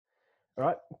All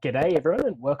right. G'day, everyone,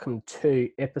 and welcome to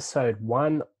episode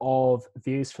 1 of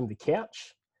Views from the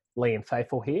Couch. Liam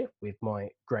Faithful here with my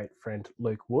great friend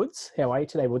Luke Woods. How are you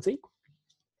today, Woodsy?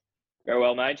 Very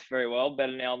well, mate. Very well.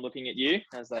 Better now I'm looking at you,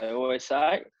 as they always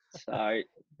say. So,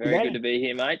 very good to be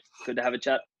here, mate. Good to have a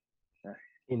chat.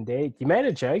 Indeed. You made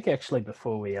a joke, actually,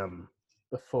 before we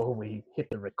hit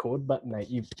the record button, mate.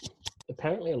 You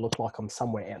apparently look like I'm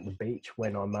somewhere out on the beach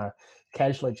when I'm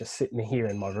casually just sitting here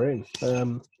in my room.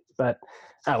 But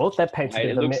that paints Mate, a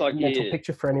bit of a mental like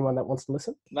picture for anyone that wants to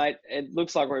listen. Mate, it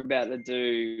looks like we're about to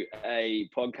do a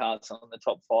podcast on the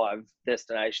top 5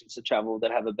 destinations to travel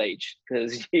that have a beach,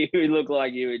 because you look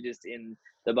like you were just in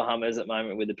the Bahamas at the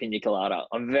moment with a pina colada.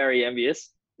 I'm very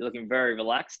envious. You're looking very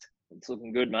relaxed. It's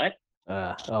looking good, mate.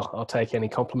 I'll take any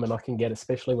compliment I can get,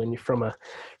 especially when you're from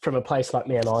a place like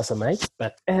Mount Isa, mate.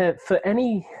 But for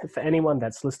anyone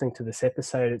that's listening to this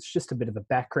episode, it's just a bit of a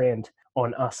background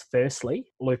on us. Firstly,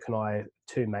 Luke and I are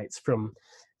two mates from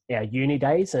our uni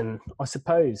days, and I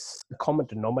suppose the common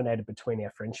denominator between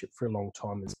our friendship for a long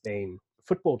time has been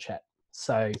football chat.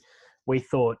 So we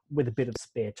thought, with a bit of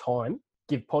spare time,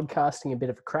 give podcasting a bit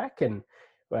of a crack, and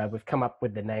we've come up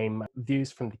with the name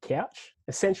Views from the Couch.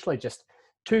 Essentially just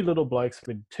two little blokes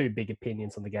with two big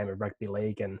opinions on the game of rugby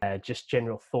league and just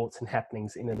general thoughts and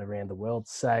happenings in and around the world.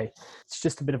 So it's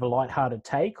just a bit of a lighthearted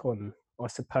take on, I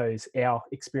suppose, our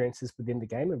experiences within the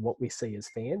game and what we see as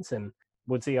fans. And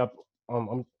Woodsy,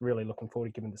 I'm really looking forward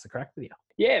to giving this a crack with you.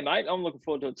 Yeah, mate, I'm looking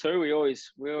forward to it too. We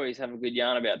always have a good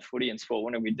yarn about footy and sport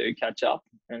whenever we do catch up.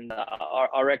 And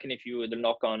I reckon if you were to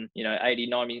knock on, 80,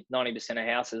 90% of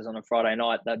houses on a Friday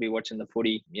night, they'd be watching the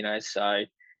footy, so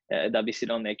they'll be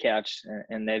sitting on their couch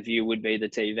and their view would be the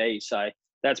TV. So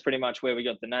that's pretty much where we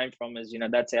got the name from, is,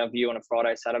 that's our view on a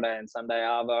Friday, Saturday and Sunday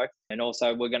arvo. And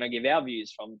also we're going to give our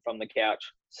views from the couch.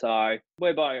 So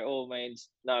we're by all means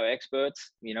no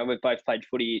experts. We've both played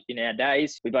footy in our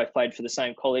days. We both played for the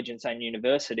same college and same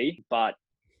university, but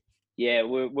yeah,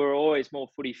 we're always more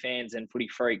footy fans than footy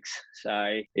freaks.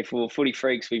 So if we were footy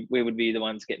freaks, we would be the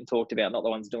ones getting talked about, not the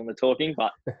ones doing the talking.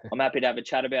 But I'm happy to have a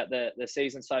chat about the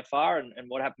season so far and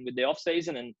what happened with the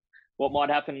off-season and what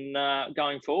might happen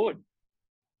going forward.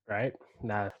 Great.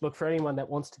 No, look, for anyone that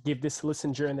wants to give this a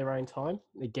listen during their own time,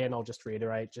 again, I'll just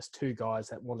reiterate, just two guys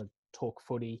that want to talk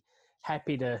footy.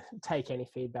 Happy to take any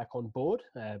feedback on board.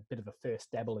 A bit of a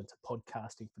first dabble into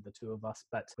podcasting for the two of us.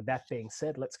 But with that being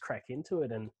said, let's crack into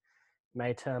it. And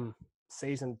mate,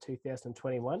 season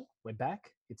 2021, we're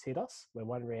back. It's hit us. We're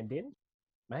one round in.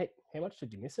 Mate, how much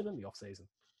did you miss it in the off season?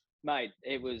 Mate,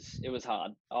 it was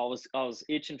hard. I was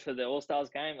itching for the All-Stars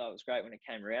game. That was great when it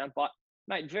came around. But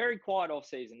mate, very quiet off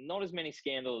season. Not as many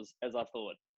scandals as I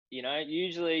thought.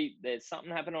 Usually there's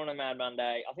something happened on a Mad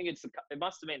Monday. I think it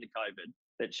must have been the COVID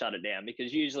that shut it down,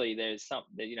 because usually there's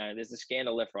there's a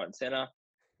scandal left, right, and centre.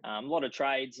 A lot of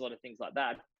trades, a lot of things like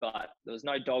that. But there was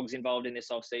no dogs involved in this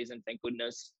off season, thank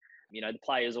goodness. The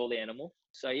players or the animal.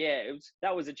 So yeah,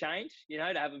 that was a change. To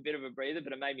have a bit of a breather,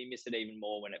 but it made me miss it even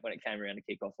more when it came around to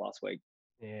kick off last week.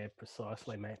 Yeah,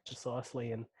 precisely, mate.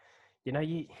 Precisely, and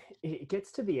it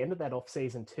gets to the end of that off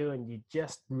season too, and you're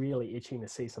just really itching to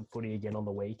see some footy again on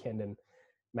the weekend. And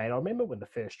mate, I remember when the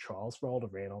first trials rolled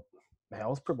around, I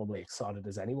was probably excited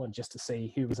as anyone just to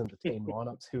see who was in the team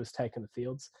lineups, who was taking the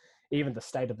fields, even the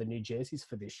state of the new jerseys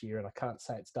for this year. And I can't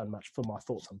say it's done much for my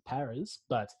thoughts on Paras,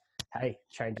 but hey,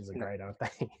 changes are great, aren't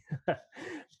they?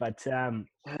 But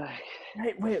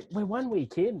hey, we're 1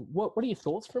 week in. What are your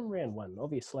thoughts from round one?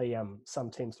 Obviously, some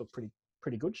teams look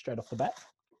pretty good straight off the bat.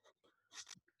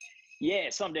 Yeah,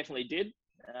 some definitely did.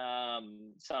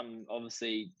 Some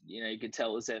obviously, you could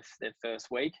tell it was their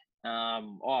first week. I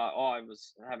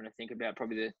was having to think about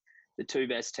probably the two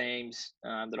best teams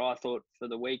that I thought for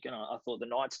the week, and I thought the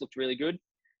Knights looked really good.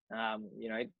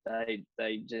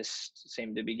 They just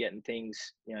seem to be getting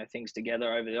things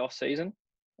together over the off season.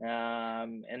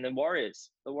 And the Warriors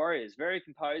very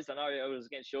composed. I know it was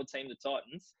against your team, the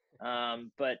Titans,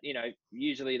 but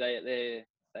usually they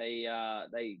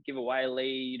give away a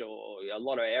lead or a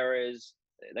lot of errors.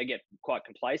 They get quite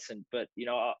complacent. But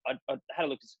I had a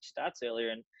look at some stats earlier,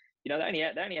 and they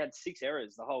only had 6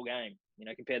 errors the whole game.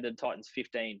 Compared to the Titans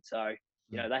 15. So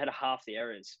they had half the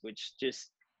errors, which just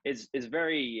is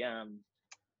very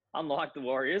unlike the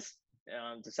Warriors,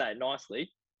 to say it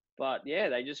nicely. But yeah,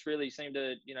 they just really seemed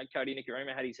to, Cody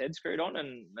Nikorima had his head screwed on,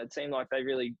 and it seemed like they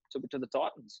really took it to the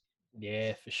Titans.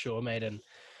 Yeah, for sure, mate. And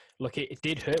look, it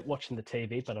did hurt watching the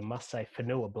TV, but I must say,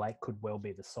 Fanua Blake could well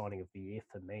be the signing of the year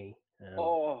for me.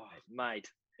 Mate.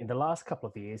 In the last couple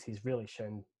of years, he's really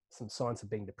shown some signs of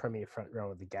being the premier front row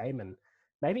of the game, and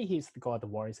maybe he's the guy the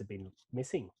Warriors have been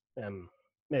missing.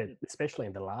 especially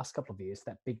in the last couple of years,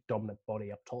 that big dominant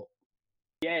body up top.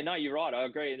 Yeah, no, you're right. I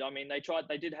agree. I mean,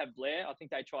 they did have Blair. I think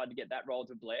they tried to get that role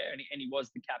to Blair, and he was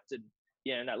the captain.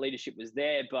 Yeah, and that leadership was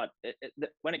there. But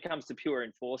when it comes to pure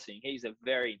enforcing, he's a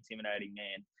very intimidating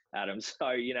man, Adam. So,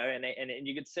 and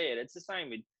you could see it. It's the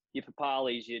same with your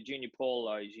Papalis, your Junior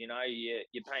Paulos,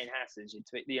 your Payne Hasses,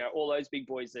 all those big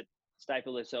boys that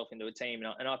staple themselves into a team.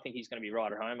 And I think he's going to be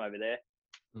right at home over there.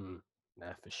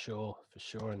 No, for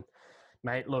sure. And,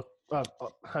 mate, look,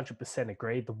 100%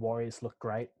 agreed. The Warriors look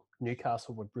great.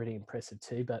 Newcastle were pretty impressive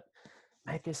too, but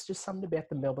mate, there's just something about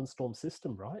the Melbourne Storm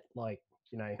system, right? Like,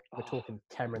 we're talking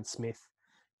Cameron Smith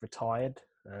retired.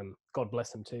 God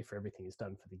bless him too for everything he's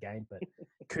done for the game. But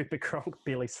Cooper Cronk,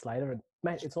 Billy Slater, and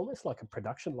mate, it's almost like a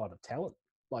production line of talent.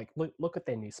 Like, look at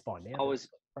their new spine now. They're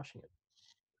crushing it.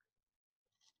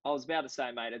 I was about to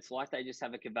say, mate, it's like they just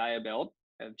have a conveyor belt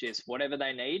of just whatever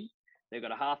they need. They've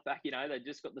got a halfback, they've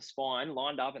just got the spine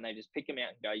lined up, and they just pick them out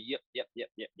and go, yep.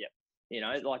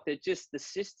 Like they're just the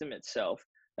system itself.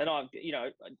 And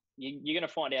you're going to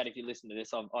find out if you listen to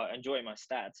this. I enjoy my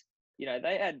stats.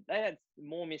 They had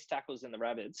more missed tackles than the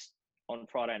Rabbits on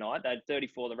Friday night. They had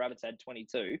 34. The Rabbits had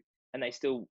 22, and they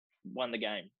still won the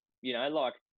game.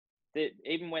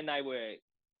 Even when they were,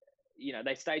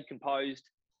 they stayed composed.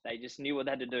 They just knew what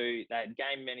they had to do. They had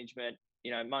game management.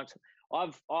 I'm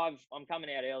coming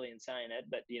out early and saying it,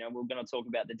 but we're going to talk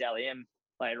about the Dally M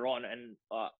later on, and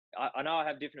I know I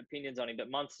have different opinions on him, but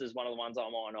Munster's one of the ones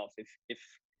I'm on off. If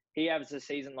he has a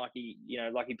season like he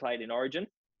played in Origin,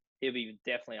 he'll be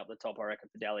definitely up the top, I reckon,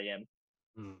 for Dally M.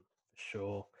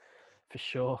 For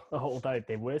sure. Although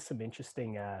there were some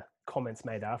interesting comments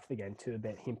made after the game too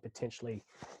about him potentially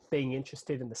being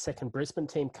interested in the second Brisbane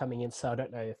team coming in. So I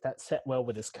don't know if that sat well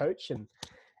with his coach and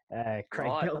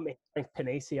Craig Bellamy, Frank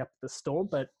Panisi up the Storm,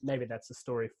 but maybe that's a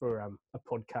story for a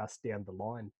podcast down the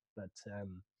line. But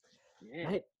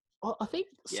mate, I think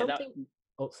something.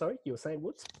 Sorry, you were saying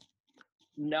Woods?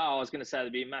 No, I was going to say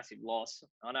there'd be a massive loss.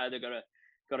 I know they've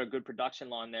got a good production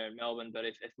line there in Melbourne, but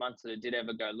if Munster did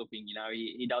ever go looking,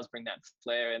 he does bring that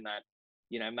flair and that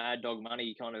mad dog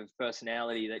money kind of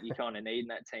personality that you kind of need in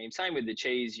that team. Same with the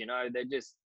Cheese. They're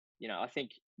just I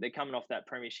think they're coming off that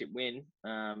premiership win,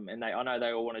 and I know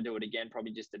they all want to do it again,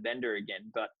 probably just a bender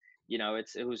again. But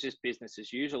it was just business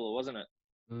as usual, wasn't it?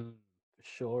 For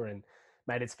sure. And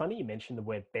mate, it's funny you mentioned the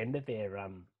word bender there.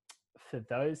 For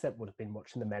those that would have been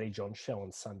watching the Matty John show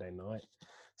on Sunday night,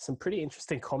 some pretty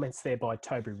interesting comments there by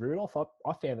Toby Rudolph.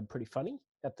 I found them pretty funny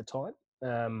at the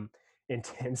time. In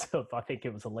terms of, I think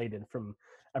it was a lead-in from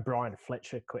a Brian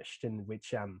Fletcher question,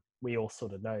 which we all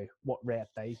sort of know what route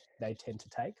they tend to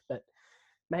take. But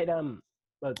mate,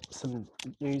 some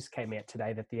news came out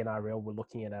today that the NRL were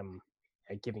looking at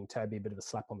giving Toby a bit of a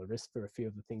slap on the wrist for a few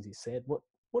of the things he said. What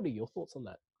are your thoughts on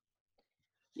that?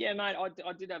 Yeah, mate,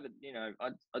 I did have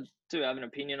I do have an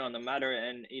opinion on the matter,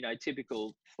 and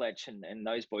typical Fletch and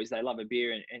those boys, they love a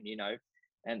beer,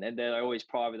 and they're always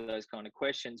private with those kind of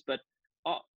questions. But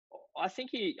I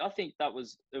think it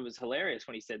was hilarious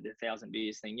when he said the 1,000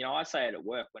 beers thing. I say it at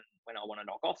work when I want to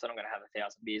knock off that I'm going to have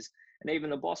 1,000 beers, and even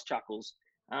the boss chuckles.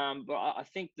 But I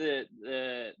think the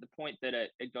point that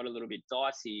it got a little bit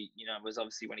dicey, was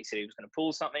obviously when he said he was going to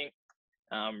pull something,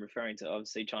 referring to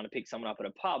obviously trying to pick someone up at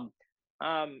a pub.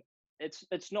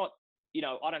 It's not,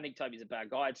 I don't think Toby's a bad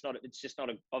guy. It's just not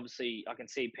obviously I can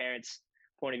see parents'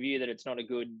 point of view that it's not a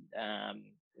good,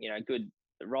 good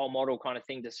role model kind of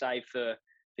thing to say for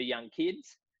young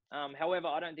kids. However,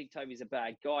 I don't think Toby's a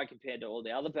bad guy compared to all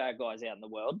the other bad guys out in the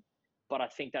world. But I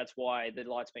think that's why the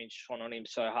light's been shone on him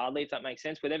so hardly, if that makes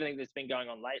sense, with everything that's been going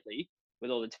on lately,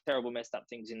 with all the terrible messed up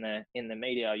things in the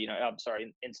media,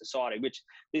 in society, which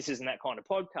this isn't that kind of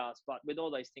podcast, but with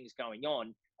all those things going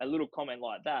on, a little comment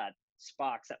like that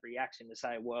sparks that reaction to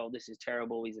say, well, this is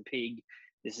terrible, he's a pig,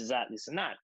 this is that, this and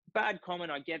that. Bad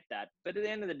comment, I get that. But at the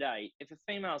end of the day, if a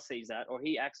female sees that or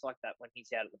he acts like that when he's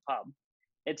out at the pub,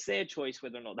 it's their choice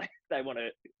whether or not they want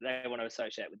to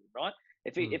associate with him, right?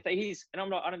 If he's, and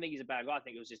I don't think he's a bad guy, I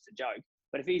think it was just a joke.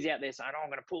 But if he's out there saying, I'm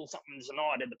going to pull something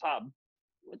tonight at the pub,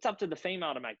 it's up to the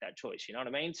female to make that choice. You know what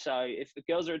I mean? So if the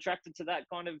girls are attracted to that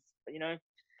kind of,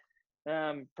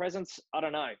 presence, I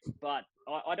don't know. But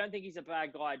I don't think he's a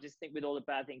bad guy. I just think with all the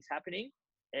bad things happening,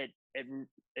 it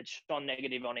shone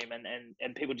negative on him,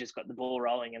 and people just got the ball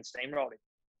rolling and steamrolled him.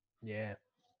 Yeah.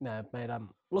 No, mate.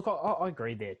 Look, I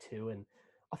agree there too, and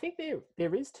I think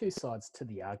there is two sides to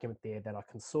the argument there that I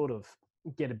can sort of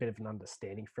get a bit of an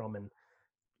understanding from. And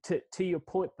to your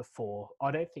point before,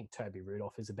 I don't think Toby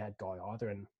Rudolph is a bad guy either,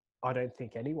 and I don't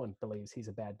think anyone believes he's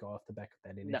a bad guy off the back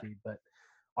of that interview. No. But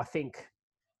I think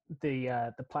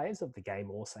the players of the game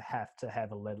also have to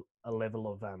have a level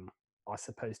of I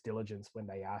suppose diligence when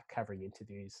they are covering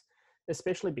interviews,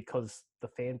 especially because the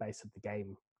fan base of the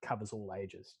game covers all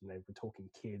ages. You know, we're talking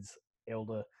kids,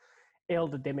 elder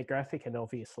demographic, and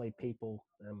obviously people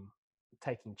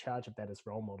taking charge of that as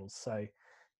role models. So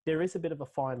there is a bit of a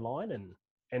fine line,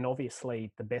 and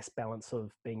obviously the best balance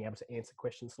of being able to answer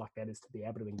questions like that is to be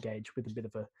able to engage with a bit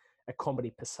of a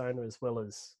comedy persona, as well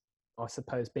as, I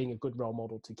suppose, being a good role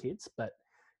model to kids. But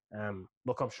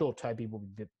look, I'm sure Toby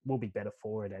will be better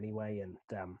for it anyway, and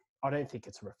I don't think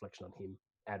it's a reflection on him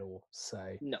at all.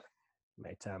 So, No.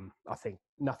 mate, I think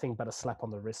nothing but a slap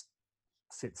on the wrist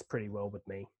sits pretty well with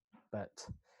me. But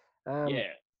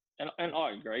yeah, and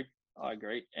I agree.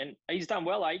 And he's done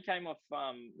well. He came off,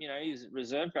 he's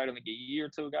reserve grade, I think, a year or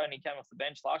two ago, and he came off the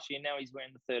bench last year. Now he's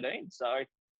wearing the 13. So,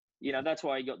 that's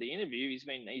why he got the interview. He's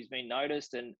been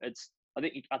noticed, and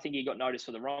I think he got noticed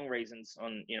for the wrong reasons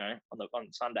on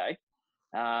Sunday.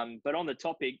 But on the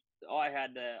topic, I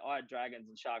had Dragons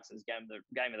and Sharks as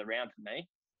game of the round for me,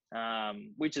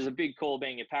 which is a big call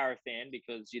being a Para fan,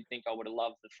 because you'd think I would have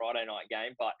loved the Friday night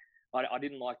game, but I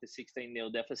didn't like the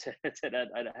 16-0 deficit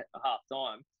at half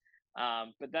time.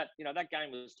 But that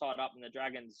game was tied up, and the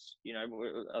Dragons,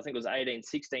 I think it was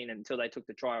 18-16 until they took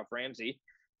the try off Ramsey.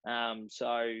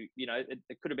 So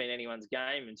it could have been anyone's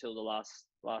game until the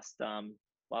last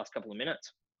couple of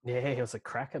minutes. Yeah, it was a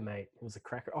cracker, mate. It was a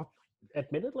cracker.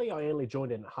 Admittedly, I only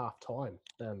joined in at half time,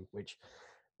 which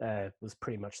was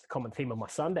pretty much the common theme of my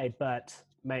Sunday. But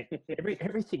mate,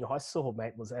 everything I saw,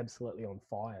 mate, was absolutely on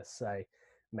fire. So,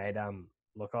 mate,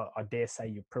 look, I dare say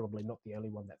you're probably not the only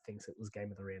one that thinks it was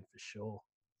game of the round for sure.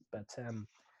 But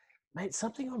mate,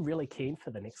 something I'm really keen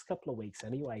for the next couple of weeks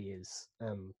anyway is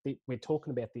we're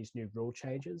talking about these new rule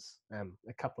changes,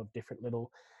 a couple of different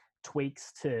little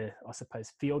tweaks to, I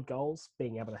suppose, field goals,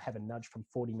 being able to have a nudge from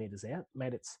 40 metres out.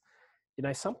 Mate, it's,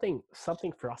 something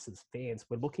for us as fans.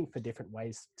 We're looking for different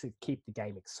ways to keep the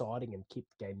game exciting and keep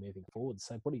the game moving forward.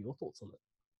 So what are your thoughts on it?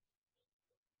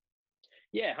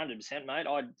 Yeah, 100%, mate.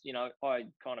 I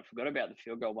kind of forgot about the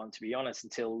field goal one, to be honest,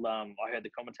 until I heard the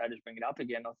commentators bring it up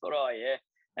again. I thought, oh, yeah.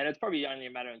 And it's probably only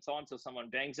a matter of time till someone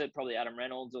bangs it, probably Adam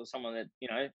Reynolds or someone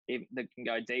that, that can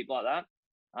go deep like that.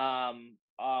 I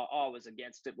was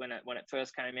against it when it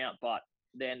first came out, but at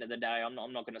the end of the day, I'm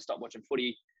not going to stop watching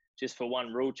footy just for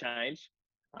one rule change.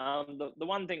 The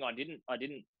one thing I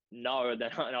didn't know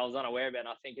that I was unaware about, and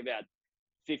I think about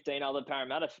 15,000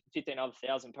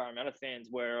 Parramatta fans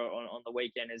were on the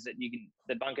weekend, is that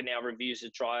the bunker now reviews the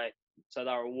try, so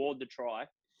they'll award the try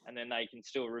and then they can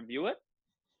still review it.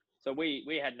 So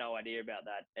we had no idea about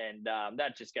that, and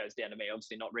that just goes down to me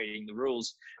obviously not reading the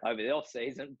rules over the off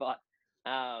season, but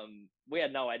we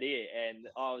had no idea, and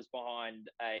I was behind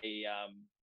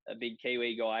a big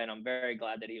Kiwi guy, and I'm very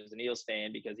glad that he was an Eels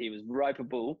fan, because he was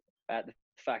ropeable at the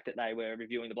fact that they were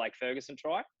reviewing the Blake Ferguson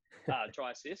try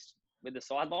assist with the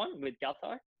sideline with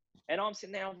Gutho. And I'm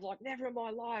sitting there, I'm like, never in my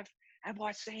life have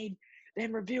I seen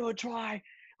them review a try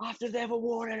after they've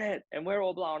awarded it. And we're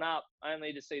all blown up,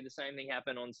 only to see the same thing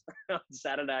happen on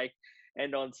Saturday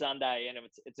and on Sunday, and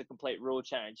it's a complete rule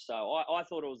change. So I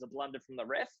thought it was a blunder from the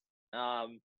ref.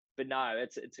 But no,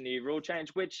 it's a new rule change,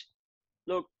 which,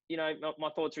 look, my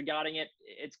thoughts regarding it,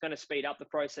 it's going to speed up the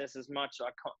process as much.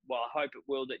 I hope it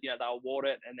will, that, they'll award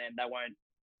it, and then they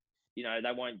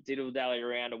won't diddle-dally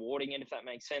around awarding it, if that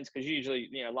makes sense. Because usually,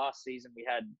 last season we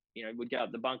had, we'd go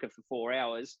up the bunker for 4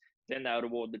 hours, then they would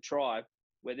award the try,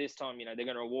 where this time, they're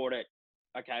going to award it.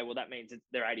 Okay, well, that means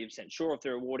they're 80% sure if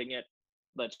they're awarding it.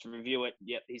 Let's review it.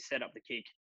 Yep, he's set up the kick.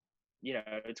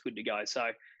 It's good to go. So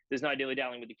there's no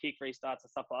dilly-dallying with the kick restarts and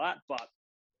stuff like that.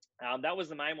 But that was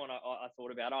the main one I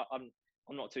thought about. I'm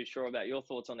not too sure about your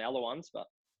thoughts on the other ones, but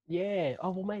yeah.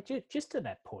 Oh well, mate. Just to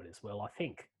that point as well, I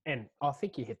think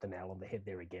you hit the nail on the head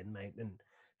there again, mate. And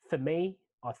for me,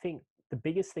 I think the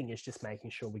biggest thing is just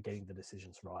making sure we're getting the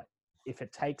decisions right. If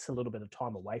it takes a little bit of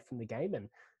time away from the game, and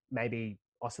maybe,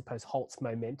 I suppose, halts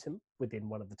momentum within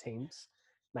one of the teams,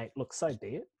 mate, look, so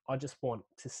be it. I just want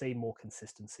to see more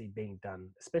consistency being done,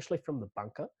 especially from the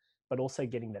bunker, but also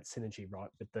getting that synergy right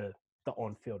with the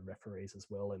on-field referees as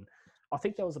well. And I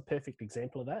think that was a perfect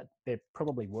example of that. There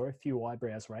probably were a few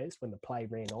eyebrows raised when the play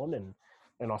ran on,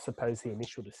 and I suppose the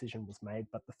initial decision was made.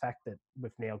 But the fact that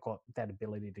we've now got that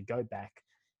ability to go back,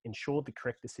 ensure the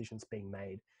correct decision's being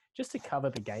made, just to cover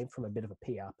the game from a bit of a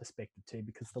PR perspective too,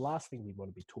 because the last thing we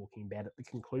want to be talking about at the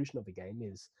conclusion of the game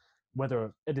is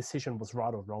whether a decision was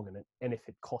right or wrong in it, and if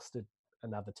it costed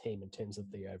another team in terms of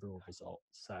the overall result.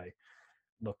 So,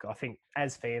 look, I think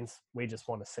as fans, we just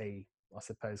want to see, I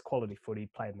suppose, quality footy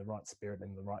played in the right spirit and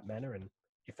in the right manner. And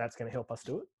if that's going to help us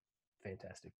do it,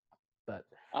 fantastic. But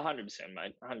 100%,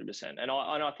 mate, 100%. And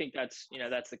I think that's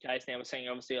the case now. We're seeing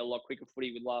obviously a lot quicker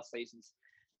footy with last season's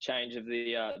change of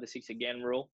the 6 again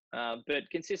rule. But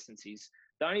consistency's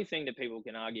the only thing that people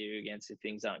can argue against if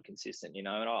things aren't consistent, And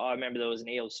I remember there was an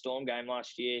Eels Storm game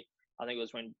last year. I think it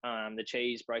was when the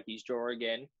Cheese broke his jaw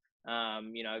again.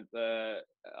 One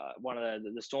of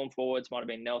the Storm forwards might have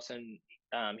been Nelson,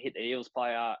 hit the Eels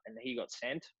player and he got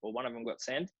sent, or one of them got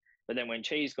sent. But then when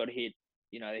Cheese got hit,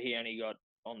 he only got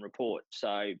on report.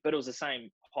 So, but it was the same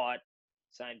height,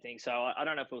 same thing. So I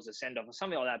don't know if it was a send off or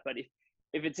something like that. But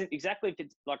if it's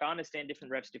like, I understand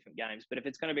different refs, different games, but if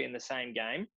it's going to be in the same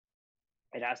game,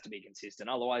 it has to be consistent.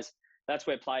 Otherwise, that's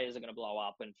where players are going to blow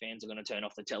up and fans are going to turn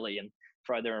off the telly and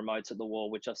throw their remotes at the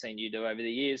wall, which I've seen you do over the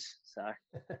years. So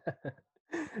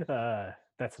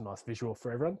that's a nice visual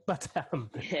for everyone. But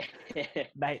yeah.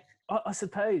 mate, I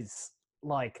suppose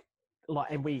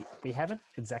and we haven't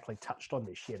exactly touched on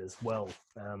this yet as well.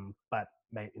 But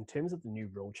mate, in terms of the new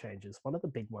rule changes, one of the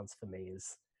big ones for me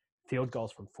is field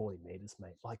goals from 40 meters,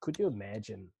 mate. Like, could you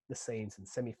imagine the scenes in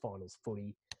semi-finals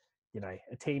footy?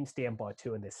 A team's down by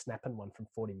 2 and they're snapping one from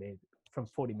 40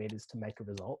 meters to make a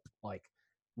result. Like,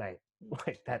 mate,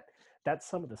 like that's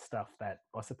some of the stuff that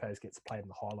I suppose gets played in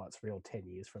the highlights reel 10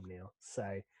 years from now.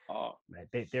 So, mate,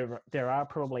 there are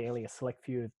probably only a select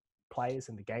few players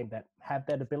in the game that have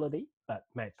that ability. But,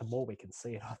 mate, the more we can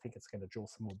see it, I think it's going to draw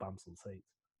some more bumps and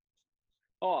seats.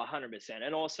 100%.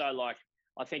 And also, like,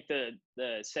 I think the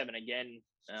 7 again,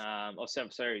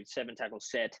 7 tackle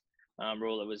set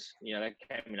rule that was, that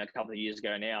came in a couple of years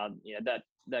ago now,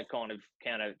 that kind of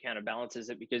counterbalances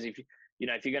it, because if you're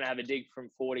going to have a dig from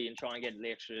 40 and try and get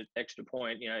the extra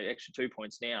point, extra 2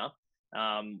 points now,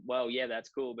 well, yeah, that's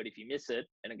cool. But if you miss it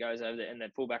and it goes over and the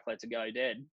fullback lets it go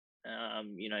dead,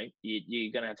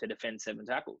 you're going to have to defend 7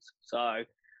 tackles. So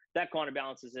that kind of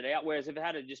balances it out. Whereas if it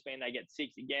had just been they get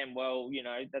 6 again, well,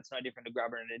 that's no different to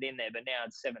grubbering it in there. But now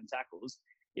it's 7 tackles.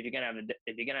 If you're gonna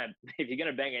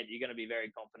bang it, you're gonna be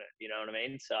very confident. You know what I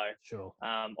mean? So sure.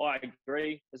 I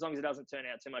agree. As long as it doesn't turn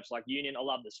out too much like Union, I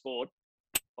love the sport,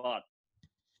 but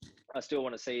I still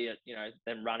want to see it.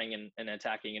 Them running and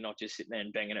attacking and not just sitting there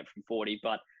and banging it from 40.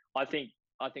 But I think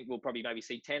we'll probably maybe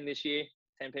see 10 this year.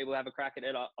 10 people have a crack at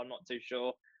it. I'm not too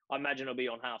sure. I imagine it'll be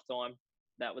on half time.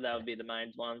 That would be the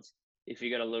main ones. If you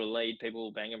got a little lead, people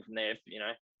will bang them from there.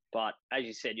 But as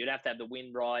you said, you'd have to have the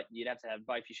wind right. You'd have to have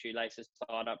both your shoelaces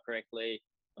tied up correctly.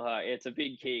 It's a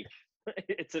big kick.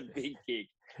 It's a big kick.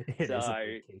 It is a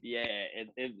big kick. Yeah,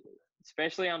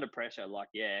 especially under pressure. Like,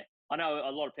 yeah, I know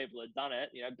a lot of people have done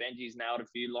it. Benji's nailed a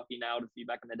few, Lockie nailed a few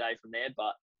back in the day from there.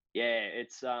 But yeah,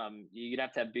 it's you'd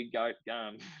have to have big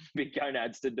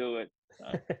gonads to do it. So.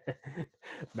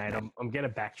 Mate, I'm going to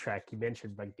backtrack. You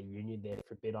mentioned rugby union there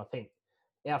for a bit. I think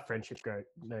our friendship group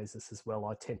knows this as well.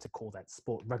 I tend to call that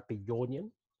sport rugby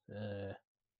union for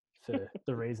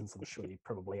the reasons I'm sure you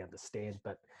probably understand.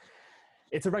 But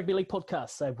it's a rugby league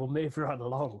podcast, so we'll move right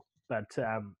along. But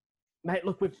mate,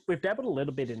 look, we've dabbled a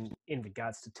little bit in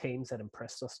regards to teams that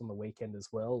impressed us on the weekend as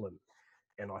well,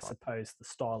 and I suppose the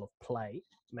style of play.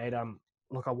 Mate,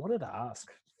 look, I wanted to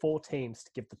ask 4 teams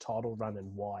to give the title run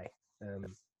and why.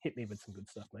 Hit me with some good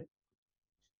stuff, mate.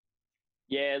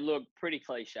 Yeah, look, pretty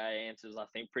cliche answers. I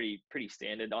think pretty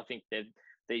standard. I think that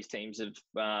these teams have,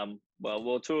 2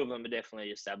 of them have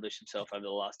definitely established themselves over the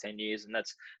last 10 years, and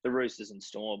that's the Roosters and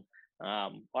Storm.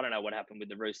 I don't know what happened with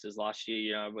the Roosters last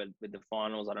year, with the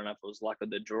finals. I don't know if it was luck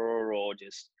of the draw or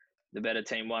just the better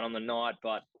team won on the night,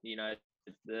 but,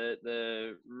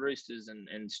 the Roosters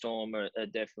and Storm are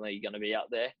definitely going to be up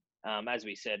there. As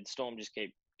we said, Storm just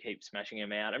keep smashing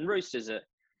them out, and Roosters are,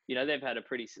 they've got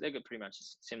pretty much a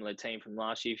similar team from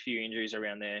last year. A few injuries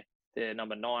around their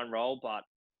number 9 role, but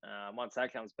once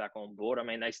that comes back on board, I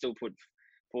mean, they still put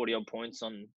 40 odd points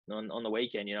on the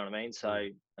weekend. You know what I mean? So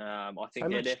I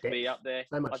think they're definitely up there.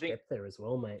 So much depth there as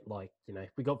well, mate. Like,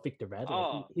 we got Victor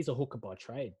Radley. He's a hooker by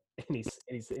trade, and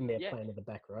he's in there playing in the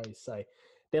back row. So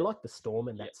they're like the Storm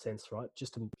in that sense, right?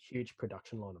 Just a huge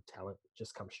production line of talent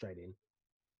just come straight in.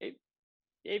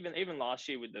 Even last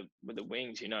year with the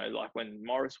wings, like when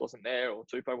Morris wasn't there or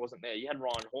Tupou wasn't there, you had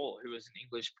Ryan Hall, who was an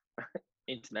English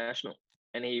international,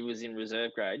 and he was in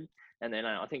reserve grade. And then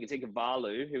I think it's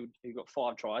Ikavalu, who got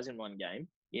 5 tries in one game.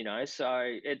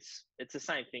 So it's the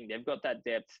same thing. They've got that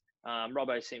depth.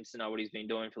 Robbo seems to know what he's been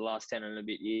doing for the last 10 and a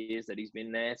bit years that he's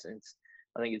been there since.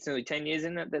 I think it's nearly 10 years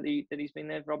in that he's been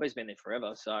there. Robbo's been there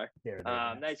forever. So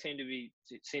they seem to be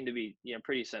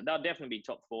pretty certain. They'll definitely be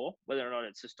top 4. Whether or not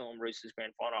it's the Storm Roosters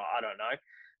grand final, I don't know.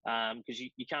 Because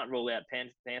you can't rule out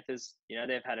Panthers.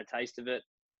 They've had a taste of it.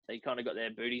 They kind of got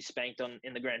their booty spanked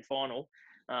in the grand final.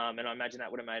 And I imagine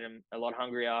that would have made them a lot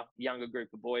hungrier, younger group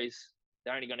of boys.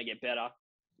 They're only going to get better,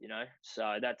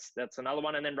 So that's another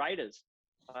one. And then Raiders.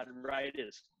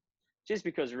 Just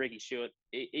because Ricky Stewart,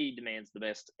 he demands the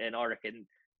best. And I reckon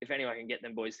if anyone can get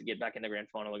them boys to get back in the grand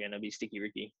final again, it'll be Sticky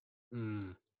Ricky.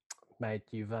 Mate,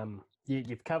 you've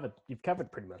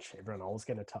covered pretty much everyone I was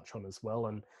going to touch on as well.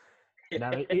 And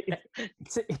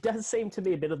it does seem to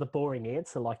be a bit of the boring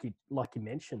answer, like you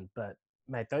mentioned, but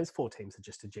mate, those 4 teams are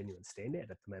just a genuine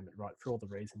standout at the moment, right? For all the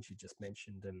reasons you just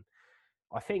mentioned. And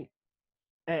I think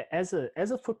as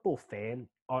a football fan,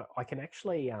 I can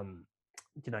actually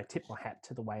tip my hat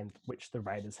to the way in which the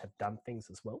Raiders have done things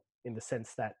as well, in the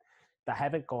sense that they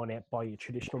haven't gone out by your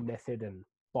traditional method and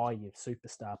by your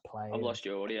superstar players. I've lost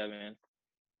your audio, man.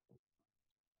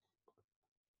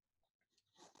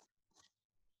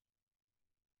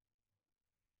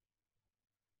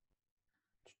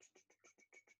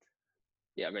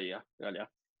 Yeah, I got you.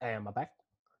 Hey, am I back?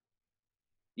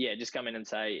 Yeah, just come in and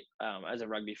say, as a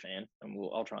rugby fan, and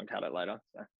I'll try and cut it later.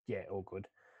 So. Yeah, all good.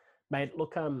 Mate,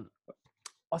 look,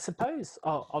 I suppose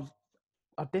I'll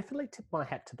definitely tip my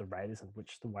hat to the Raiders in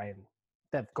which the way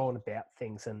they've gone about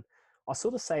things. And I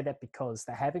sort of say that because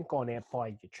they haven't gone out by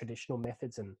your traditional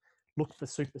methods and looked for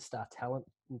superstar talent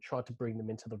and tried to bring them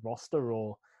into the roster,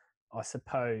 or I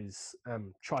suppose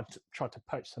tried to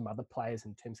poach some other players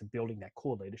in terms of building that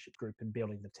core leadership group and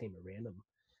building the team around them.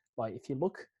 Like if you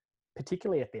look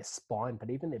particularly at their spine, but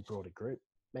even their broader group,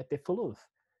 mate, they're full of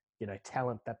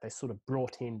talent that they sort of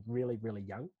brought in really, really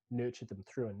young, nurtured them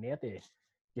through, and now they're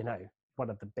one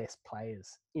of the best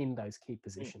players in those key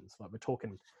positions. Like we're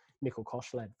talking Nickel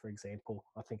Koshlad, for example.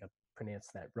 I think I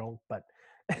pronounced that wrong, but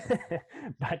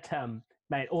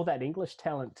mate, all that English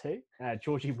talent too.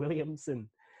 Georgie Williams and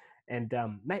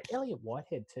mate, Elliot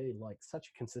Whitehead too. Like such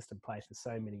a consistent player for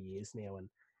so many years now. And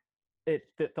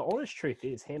the honest truth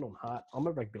is, hand on heart, I'm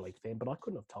a rugby league fan, but I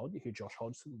couldn't have told you who Josh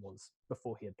Hodgson was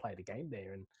before he had played a game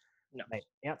there. And mate,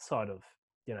 outside of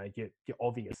your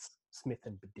obvious Smith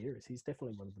and Badiris, he's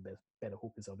definitely one of the better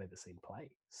hookers I've ever seen play.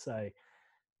 So,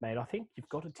 mate, I think you've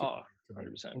got to tip to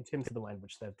them in terms of the way in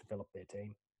which they've developed their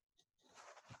team.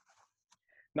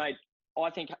 Mate, I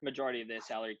think majority of their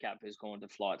salary cap has gone to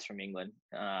flights from England.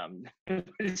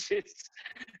 It's just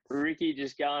Ricky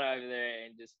just going over there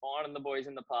and just finding the boys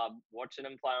in the pub, watching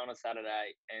them play on a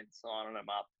Saturday and signing them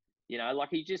up. Like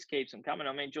he just keeps them coming.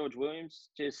 I mean, George Williams,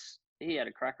 he had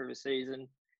a cracker of a season.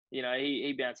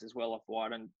 He bounces well off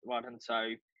Whiten. So,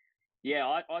 yeah,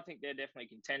 I think they're definitely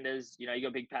contenders. You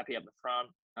got Big Pappy up the front.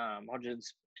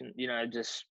 Hodges,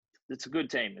 it's a good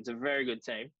team. It's a very good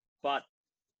team. But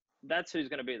that's who's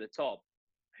going to be at the top.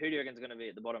 Who do you reckon is going to be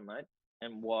at the bottom, mate,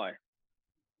 and why?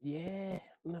 Yeah,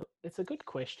 no, it's a good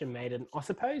question, mate. And I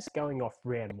suppose going off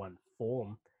round 1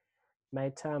 form,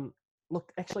 mate,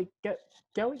 look, actually,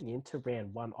 going into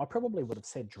round 1, I probably would have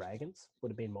said Dragons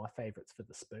would have been my favourites for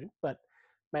the spoon. But,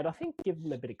 mate, I think give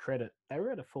them a bit of credit. They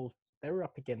were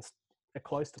up against a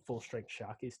close to full-strength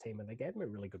Sharkies team, and they gave them a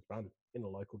really good run in the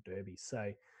local derby.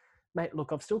 So, mate,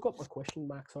 look, I've still got my question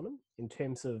marks on them in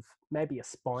terms of maybe a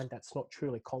spine that's not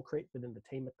truly concrete within the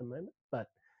team at the moment. But,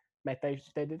 mate, they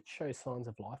did show signs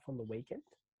of life on the weekend.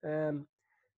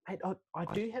 Mate, I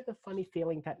do have a funny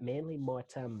feeling that Manly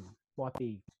might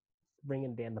be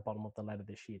ringing down the bottom of the ladder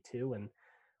this year too. And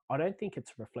I don't think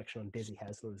it's a reflection on Desi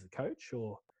Hasler as a coach,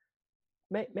 or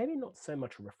maybe not so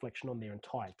much a reflection on their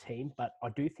entire team, but I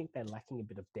do think they're lacking a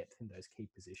bit of depth in those key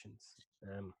positions.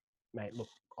 Mate, look,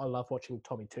 I love watching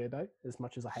Tommy Turbo as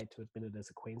much as I hate to admit it as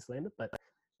a Queenslander, but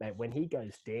mate, when he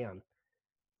goes down,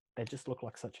 they just look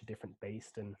like such a different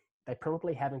beast, and they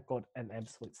probably haven't got an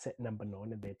absolute set number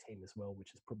 9 in their team as well,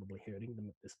 which is probably hurting them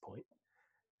at this point.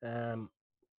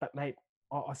 But mate,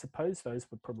 I suppose those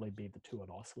would probably be the two I'd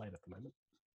isolate at the moment.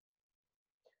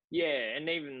 Yeah, and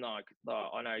even like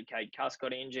I know Kate Cuss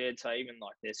got injured, so even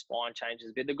like their spine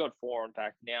changes a bit. They've got 4 on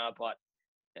pack now, but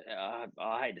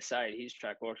I hate to say it, his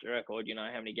track record,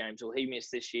 how many games will he miss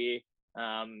this year?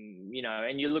 And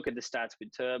you look at the stats with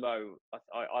Turbo,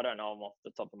 I don't know them off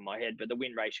the top of my head, but the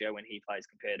win ratio when he plays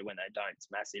compared to when they don't, it's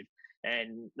massive.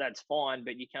 And that's fine,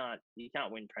 but you can't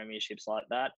win premierships like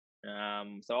that.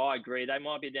 So I agree. They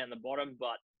might be down the bottom,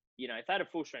 but, if they had a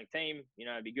full-strength team,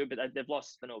 it'd be good. But they've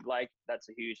lost Fanua Blake. That's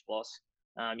a huge loss.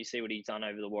 You see what he's done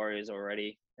over the Warriors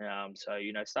already. So,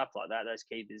 stuff like that, those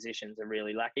key positions are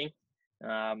really lacking.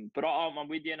 But I'm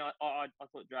with you, and I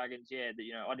thought Dragons,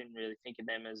 I didn't really think of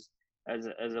them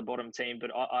as a bottom team, but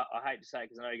I hate to say it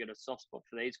because I know you got a soft spot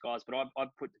for these guys, but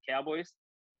I'd put the Cowboys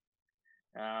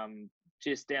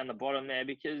just down the bottom there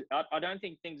because I don't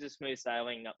think things are smooth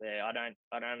sailing up there. I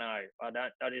don't know.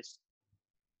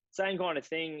 same kind of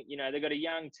thing. You know, they've got a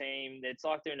young team. It's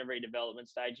like they're in a redevelopment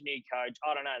stage, new coach.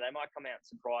 I don't know. They might come out and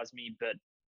surprise me, but,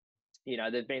 you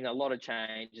know, there's been a lot of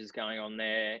changes going on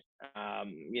there.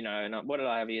 You know, and what did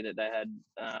I have here that they had,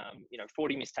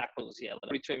 40 missed tackles. Yeah,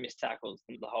 42 missed tackles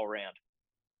the whole round.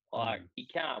 Like, you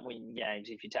can't win games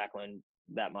if you're tackling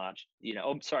that much,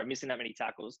 missing that many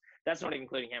tackles. That's not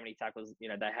including how many tackles, they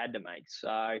had to make. So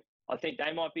I think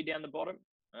they might be down the bottom.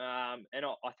 And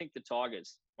I think the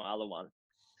Tigers, my other one.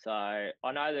 So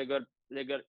I know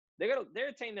they're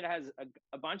a team that has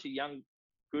a bunch of young,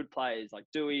 good players like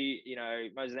Dewey,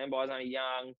 Moses Mbai's only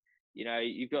young.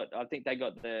 I think they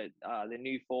got the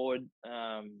new forward.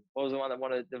 What was the one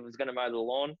that was going to mow the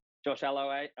lawn? Josh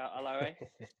Alloway.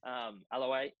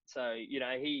 So,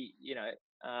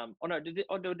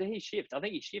 did he shift? I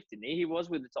think he shifted. He was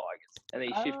with the Tigers and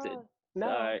he shifted.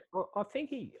 No, so, I think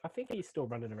he's still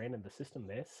running around in the system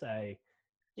there. So,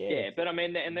 yeah. But I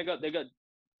mean, and they've got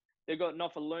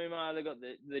Nofaluma, they've got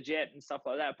the Jet and stuff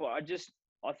like that. But I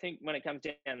think when it comes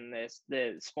down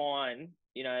their spine,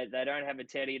 they don't have a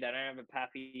Teddy, they don't have a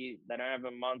Pappy, they don't have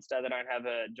a Munster, they don't have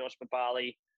a Josh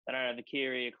Papali, they don't have a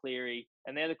Keary, a Cleary,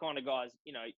 and they're the kind of guys.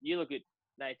 You look at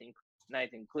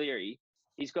Nathan Cleary,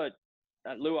 he's got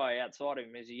Luai outside of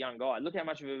him as a young guy. Look how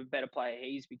much of a better player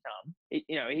he's become. He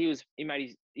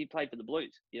played for the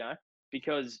Blues,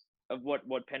 because of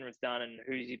what Penrith's done and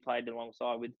who he played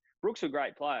alongside with. Brooks a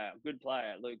great player, good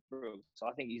player, Luke Brooks. So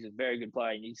I think he's a very good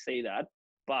player, and you see that.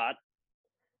 But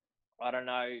I don't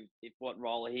know what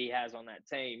role he has on that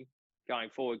team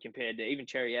going forward compared to even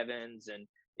Cherry Evans, and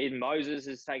even Moses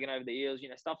has taken over the Eels,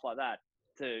 stuff like that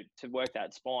to work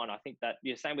that spine. I think that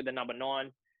same with the number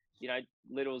 9,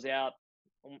 Little's out,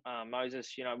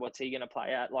 Moses, what's he going to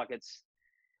play at? Like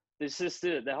there's just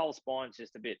the whole spine's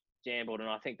just a bit jambled, and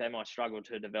I think they might struggle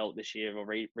to develop this year or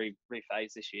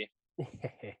rephase this year.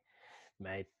 Yeah,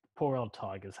 mate, poor old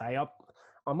Tigers. Hey,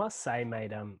 I must say,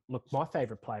 mate, look, my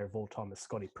favourite player of all time is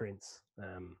Scotty Prince.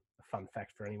 A fun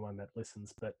fact for anyone that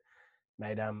listens, but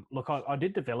mate, look, I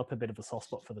did develop a bit of a soft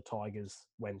spot for the Tigers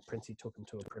when Princey took them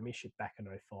to a premiership back in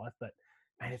 2005, but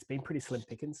man, it's been pretty slim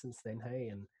picking since then, hey,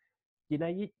 and you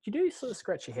do sort of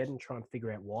scratch your head and try and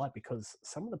figure out why, because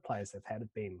some of the players they've had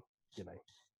have been,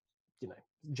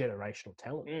 generational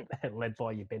talent, led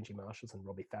by your Benji Marshalls and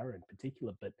Robbie Farah in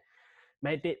particular, but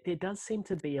mate, there does seem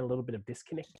to be a little bit of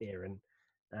disconnect there. And,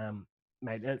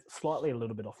 mate, it's slightly a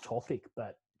little bit off topic,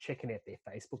 but checking out their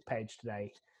Facebook page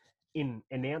today, in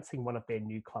announcing one of their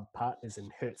new club partners in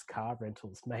Hertz Car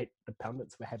Rentals, mate, the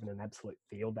pundits were having an absolute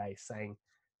field day saying,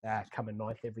 coming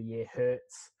 9th every year,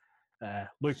 Hertz.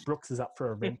 Luke Brooks is up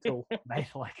for a rental, mate.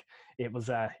 Like it was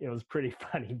pretty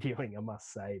funny viewing, I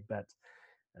must say. But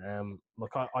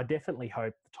look, I definitely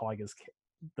hope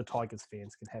the Tigers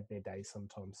fans can have their day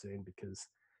sometime soon, because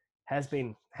has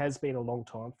been a long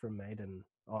time for him, mate. And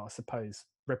I suppose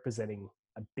representing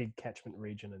a big catchment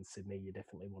region in Sydney, you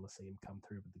definitely want to see him come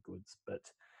through with the goods. But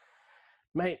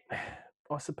mate,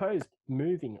 I suppose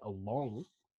moving along,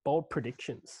 bold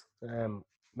predictions,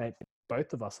 mate.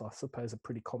 Both of us, I suppose, are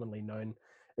pretty commonly known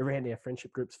around our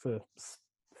friendship groups for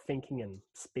thinking and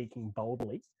speaking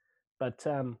boldly. But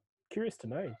curious to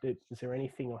know, is there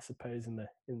anything, I suppose, in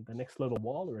the next little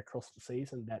while or across the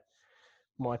season that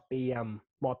might be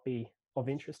of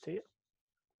interest to you?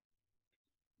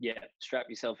 Yeah, strap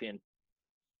yourself in.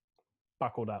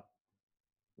 Buckled up.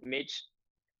 Mitch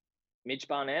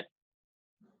Barnett,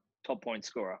 top point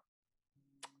scorer.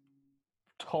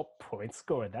 Top point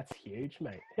scorer. That's huge,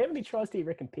 mate. How many tries do you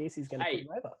reckon Piercy's going to put him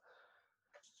over?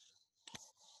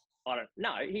 I don't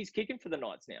know. He's kicking for the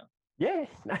Knights now. Yeah,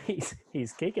 no,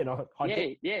 he's kicking.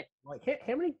 Yeah. Like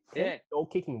how many goal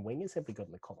kicking wingers have we got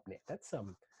in the comp net? That's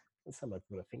something I've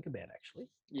got to think about, actually.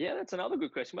 Yeah, that's another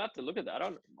good question. We'll have to look at that. I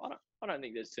don't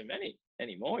think there's too many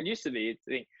anymore. It used to be a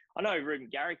thing. I know Ruben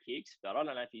Garrick kicks, but I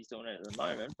don't know if he's doing it at the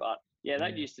moment. But yeah,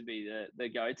 that used to be the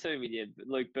go-to with your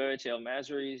Luke Birch, El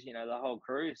Masri's, the whole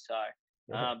crew. So,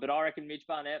 but I reckon Mitch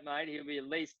Barnett, mate, he'll be at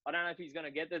least. I don't know if he's going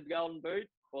to get the golden boot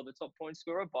or the top point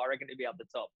scorer, but I reckon he'll be up the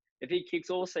top. If he kicks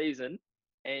all season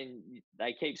and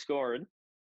they keep scoring,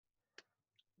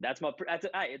 it's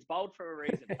bold for a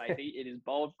reason, baby. It is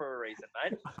bold for a reason,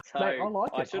 mate. So mate,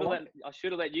 I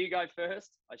should have let you go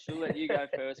first.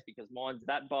 Because mine's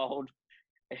that bold.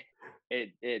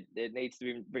 It needs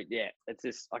to be, it's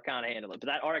just, I can't handle it. But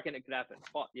I reckon it could happen.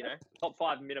 Top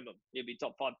 5 minimum. He'll be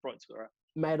top 5 point scorer.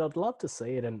 Mate, I'd love to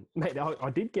see it. And mate, I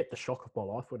did get the shock of my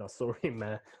life when I saw him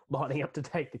lining up to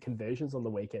take the conversions on the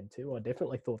weekend too. I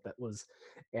definitely thought that was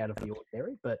out of the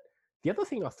ordinary. But the other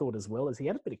thing I thought as well is he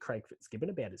had a bit of Craig Fitzgibbon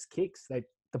about his kicks.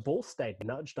 The ball stayed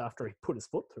nudged after he put his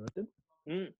foot through it, didn't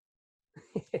it?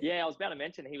 Yeah, I was about to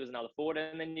mention he was another forward,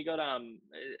 and then you got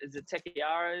is it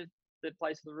Tekiaro that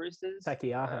plays for the Roosters?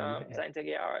 Takiaho, yeah. Zane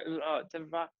Tekiaro. Oh,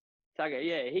 Taka,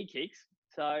 yeah, he kicks.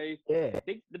 So Yeah.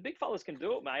 the big fellas can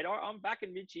do it, mate. I'm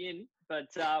backing Mitchy in, but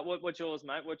what's yours,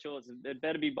 mate? What's yours? It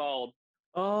better be bold.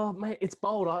 Oh, mate, it's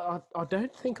bold. I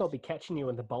don't think I'll be catching you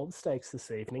in the bold stakes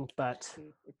this evening, but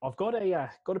I've got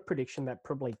a prediction that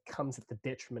probably comes at the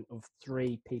detriment of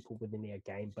three people within our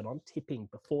game. But I'm tipping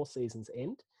before season's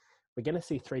end, we're going to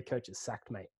see three coaches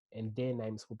sacked, mate, and their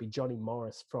names will be Johnny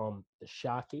Morris from the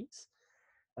Sharkies.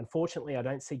 Unfortunately, I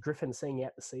don't see Griffin seeing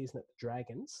out the season at the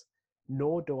Dragons,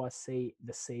 nor do I see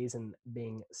the season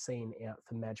being seen out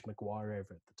for Madge Maguire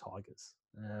over at the Tigers.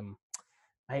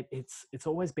 Mate, it's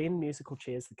always been musical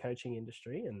chairs, the coaching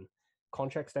industry, and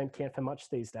contracts don't count for much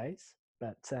these days.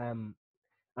 But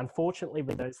unfortunately,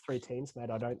 with those three teams, mate,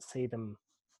 I don't see them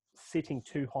sitting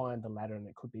too high on the ladder, and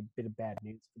it could be a bit of bad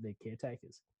news for their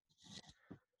caretakers.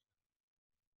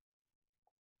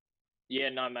 Yeah,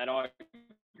 no, mate, I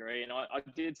agree, and I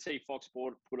did see Fox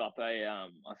Sport put up I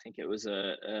think it was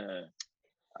a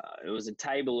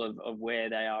table of where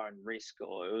they are in risk,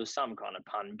 or it was some kind of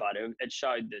pun, but it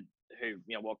showed that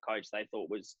what coach they thought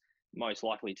was most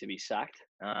likely to be sacked.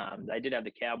 They did have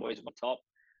the Cowboys on top.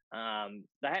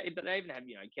 But they even have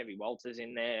Kevin Walters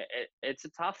in there. It's a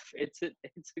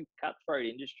cutthroat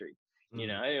industry.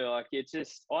 Like it's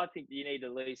just, I think you need to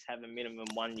at least have a minimum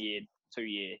 1 year, 2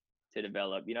 year to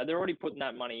develop. They're already putting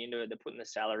that money into it. They're putting the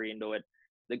salary into it.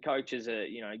 The coaches are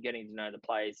getting to know the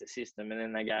players, the system, and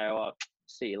then they go, oh,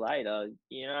 see you later.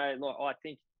 I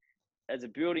think as a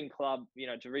building club,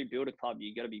 to rebuild a club,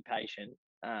 you got to be patient.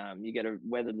 You got to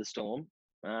weather the storm,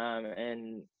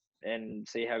 and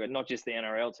see how not just the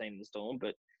NRL team the storm,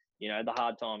 but the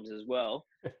hard times as well,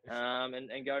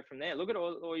 and go from there. Look at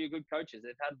all your good coaches;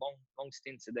 they've had long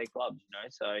stints at their clubs,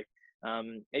 So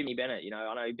even Bennett,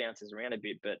 I know he bounces around a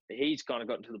bit, but he's kind of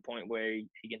gotten to the point where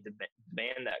he can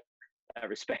demand that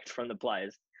respect from the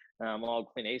players. Old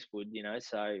Clint Eastwood,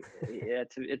 So yeah,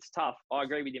 it's tough. I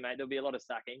agree with you, mate. There'll be a lot of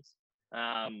sackings.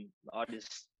 I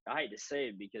hate to see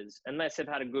it, because unless they've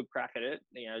had a good crack at it,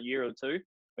 a year or two,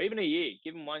 or even a year,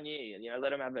 give them 1 year. Let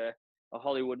them have a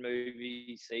Hollywood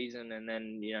movie season, and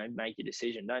then make your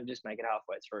decision. Don't just make it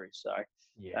halfway through. So,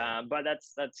 Yeah. but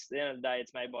that's the end of the day.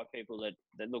 It's made by people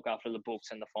that look after the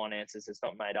books and the finances. It's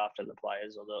not made after the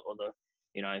players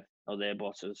or their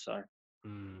bosses. So.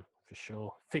 For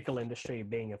sure. Fickle industry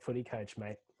being a footy coach,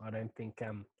 mate. I don't think,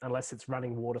 unless it's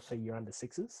running water for your under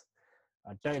sixes,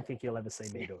 I don't think you'll ever see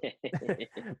me do it.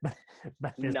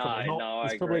 but there's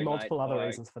probably multiple other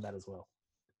reasons for that as well.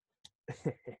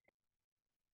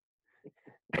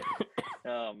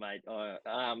 Oh, mate.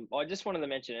 I just wanted to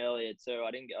mention earlier too.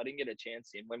 I didn't get a chance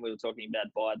in when we were talking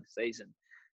about by the season.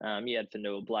 You had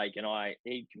Fanua Blake, and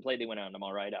he completely went under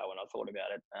my radar when I thought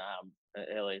about it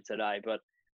earlier today. But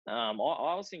I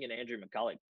was thinking Andrew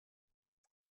McCulloch.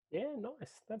 Yeah,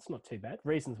 nice. That's not too bad.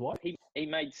 Reasons why?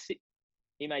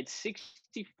 He made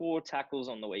 64 tackles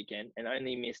on the weekend and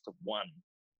only missed one.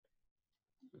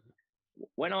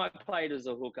 When I played as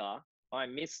a hooker, I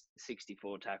missed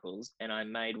 64 tackles and I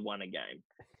made one a game.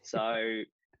 So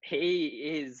he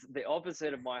is the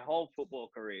opposite of my whole football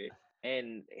career,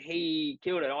 and he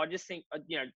killed it. I just think,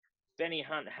 Benny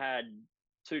Hunt had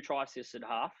 2 try assists at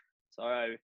half.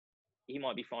 So he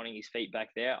might be finding his feet back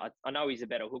there. I know he's a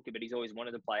better hooker, but he's always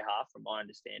wanted to play half, from my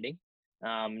understanding.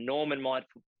 Norman might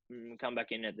come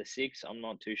back in at the 6. I'm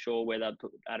not too sure where they'd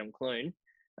put Adam Clune.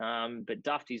 But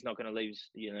Dufty's not going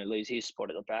to lose his spot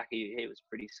at the back. He was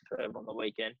pretty superb on the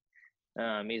weekend.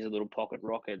 He's a little pocket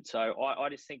rocket. So I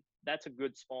just think that's a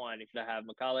good spine if they have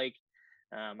McCulloch,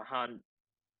 Hunt,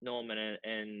 Norman,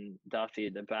 and Dufty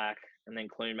at the back, and then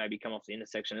Clune maybe come off the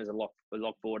intersection as a lock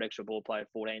forward, extra ball player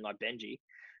 14 like Benji.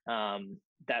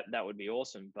 That would be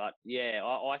awesome. But yeah,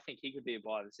 I think he could be a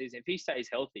buy of the season if he stays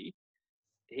healthy.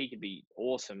 He could be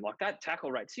awesome. Like that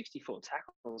tackle rate, 64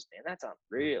 tackles, man, that's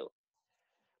unreal.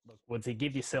 Look, Woodsy,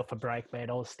 give yourself a break, man.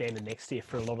 I was standing next to you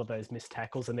for a lot of those missed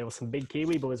tackles, and there were some big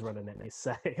Kiwi boys running at me.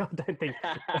 So I don't think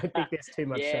there's too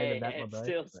much shame in that, my bro.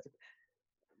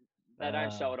 They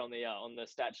don't show it on the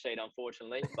stat sheet,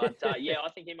 unfortunately. But yeah, I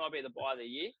think he might be the buy of the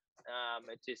year.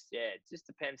 It just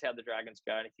depends how the Dragons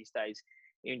go and if he stays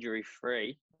injury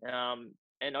free.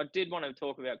 And I did want to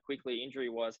talk about quickly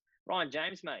injury-wise. Ryan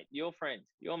James, mate, your friend,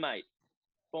 your mate,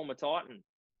 former Titan,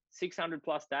 600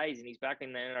 plus days, and he's back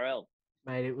in the NRL.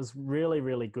 Mate, it was really,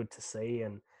 really good to see.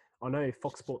 And I know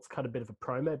Fox Sports cut a bit of a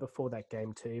promo before that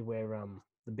game too, where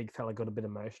the big fella got a bit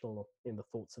emotional in the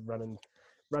thoughts of running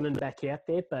back out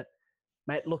there. But,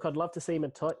 mate, look, I'd love to see him in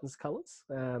Titans colours.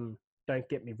 Don't don't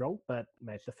get me wrong, but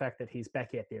mate, the fact that he's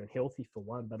back out there and healthy for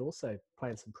one, but also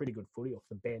playing some pretty good footy off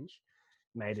the bench,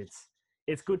 mate,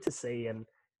 it's good to see. And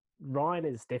Ryan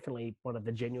is definitely one of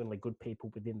the genuinely good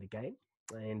people within the game.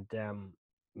 And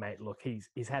mate, look,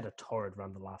 he's had a torrid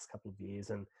run the last couple of years,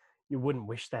 and you wouldn't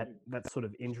wish that sort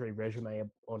of injury resume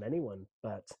on anyone.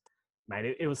 But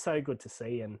mate, it was so good to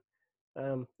see. And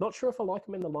not sure if I like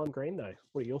him in the lime green though.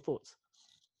 What are your thoughts?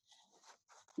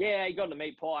 Yeah, he got the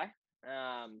meat pie.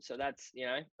 So that's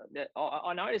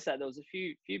I noticed that there was a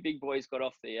few big boys got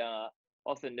off the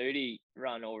nudie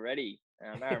run already.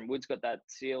 Aaron Woods got that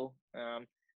seal. I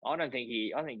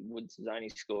think Woods has only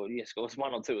scores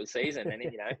one or two a season, and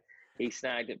he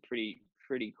snagged it pretty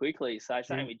quickly. So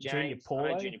same with James. I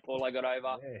know Junior Paulo got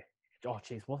over. Yeah. Oh,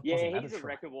 jeez, he's a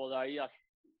wrecking ball though.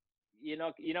 You're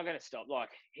not going to stop. Like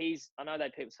I know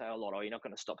that people say a lot. Oh, you're not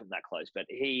going to stop him that close, but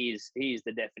he is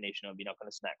the definition of you're not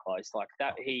going to snap close like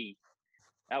that.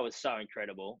 That was so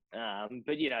incredible.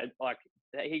 But he got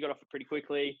off it pretty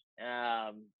quickly.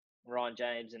 Ryan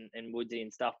James and Woodsy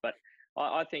and stuff. But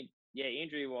I think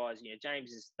injury wise,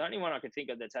 James is the only one I could think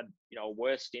of that's had a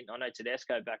worse stint. I know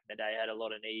Tedesco back in the day had a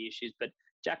lot of knee issues, but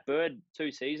Jack Bird 2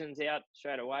 seasons out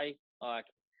straight away.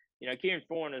 Kieran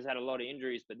Thorne has had a lot of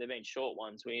injuries, but they've been short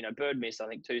ones. Where Bird missed, I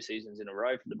think, 2 seasons in a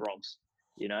row for the Bronx.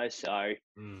 So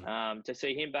to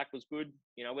see him back was good.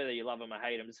 Whether you love him or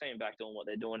hate him, to see him back doing what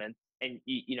they're doing, and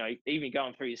even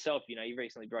going through yourself, you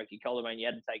recently broke your collarbone, you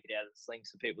had to take it out of the sling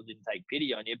so people didn't take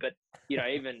pity on you. But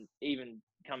even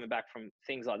coming back from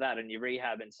things like that and your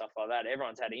rehab and stuff like that,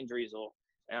 everyone's had injuries or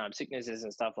sicknesses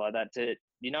and stuff like that.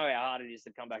 How hard it is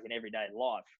to come back in everyday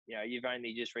life. You've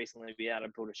only just recently been able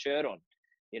to put a shirt on.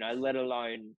 Let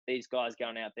alone these guys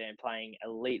going out there and playing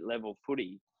elite level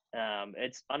footy. I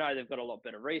know they've got a lot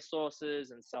better resources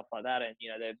and stuff like that, and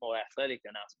they're more athletic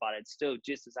than us, but it's still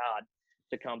just as hard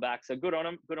to come back. So good on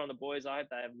them, good on the boys. I hope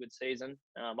they have a good season.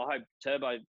 I hope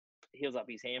Turbo heals up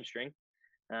his hamstring.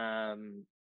 That's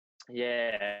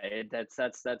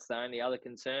the only other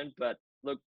concern. But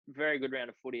look, very good round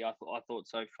of footy. I thought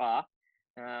so far.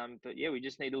 But we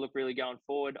just need to look really going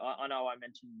forward. I know I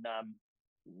mentioned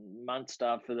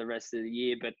Munster for the rest of the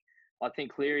year, but I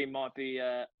think Cleary might be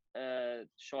a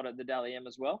shot at the Dally M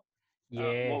as well.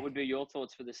 Yeah. What would be your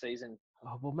thoughts for the season?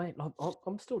 Oh, well, mate,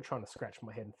 I'm still trying to scratch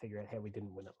my head and figure out how we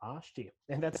didn't win it last year.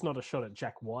 And that's not a shot at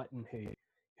Jack Whiten,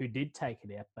 who did take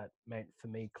it out. But, mate, for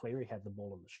me, Cleary had the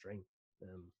ball on the string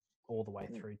all the way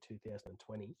through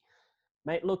 2020.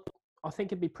 Mate, look, I think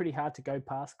it'd be pretty hard to go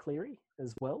past Cleary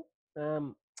as well.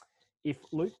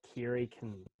 If Luke Keary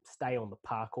can stay on the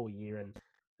park all year and,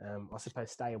 I suppose,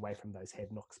 stay away from those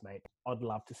head knocks, mate, I'd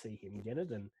love to see him get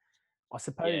it. And I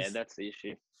suppose... Yeah, that's the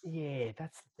issue. Yeah,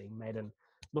 that's the thing, mate. And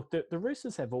look, the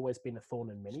Roosters have always been a thorn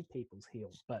in many people's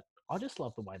heel, but I just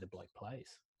love the way the bloke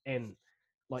plays. And,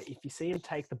 if you see him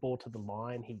take the ball to the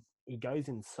line, he goes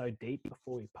in so deep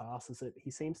before he passes it.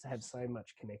 He seems to have so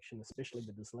much connection, especially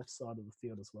with his left side of the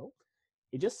field as well.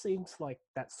 He just seems like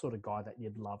that sort of guy that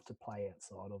you'd love to play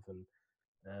outside of. And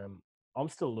I'm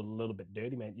still a little bit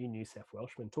dirty, mate. You New South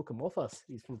Welshman took him off us.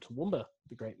 He's from Toowoomba,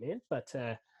 the great man. But,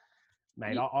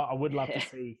 mate, I would love to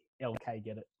see LK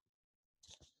get it.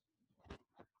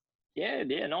 Yeah,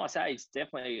 nice. Hey, it's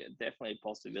definitely a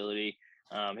possibility.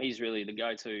 He's really the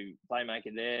go-to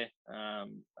playmaker there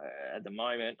at the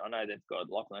moment. I know they've got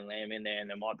Lachlan Lamb in there, and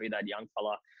there might be that young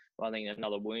fella. I think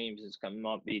another Williams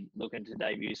might be looking to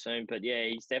debut soon. But yeah,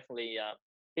 he's definitely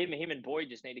him and Boyd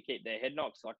just need to keep their head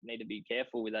knocks. Need to be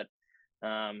careful with that.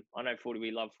 I know footy.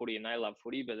 We love footy, and they love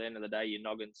footy. But at the end of the day, your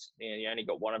noggins, you only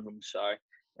got one of them. So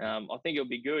I think it'll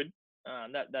be good. I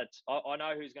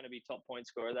know who's going to be top point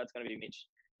scorer. That's going to be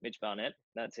Mitch Barnett.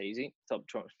 That's easy. Top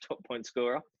point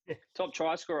scorer. Top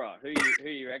try scorer. Who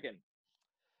you reckon?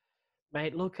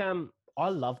 Mate, look, I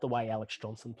love the way Alex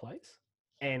Johnson plays.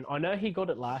 And I know he got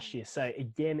it last year. So,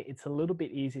 again, it's a little bit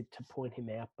easy to point him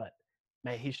out. But,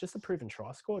 mate, he's just a proven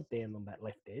try scorer down on that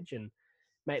left edge. And,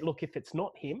 mate, look, if it's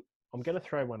not him, I'm going to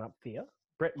throw one up for you.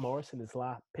 Brett Morrison is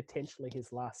potentially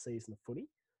his last season of footy.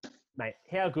 Mate,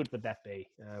 how good would that be?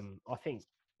 I think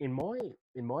in my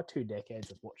 2 decades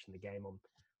of watching the game,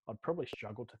 I'd probably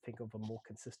struggle to think of a more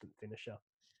consistent finisher.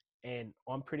 And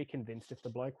I'm pretty convinced if the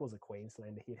bloke was a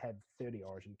Queenslander, he'd have 30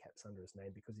 Origin caps under his name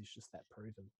because he's just that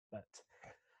proven. But,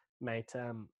 mate,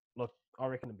 look, I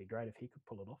reckon it'd be great if he could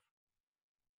pull it off.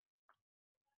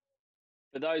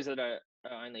 For those that are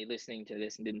only listening to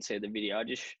this and didn't see the video, I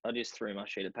just threw my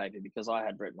sheet of paper because I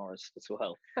had Brett Morris as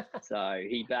well. So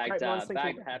he bagged a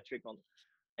hat trick on.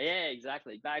 Yeah,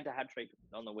 exactly. Bagged a hat trick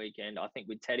on the weekend. I think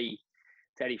with Teddy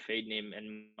feeding him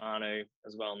and Manu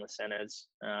as well in the centres.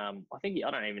 I don't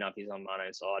even know if he's on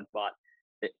Manu's side, but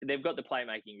they've got the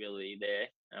playmaking ability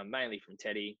there, mainly from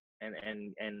Teddy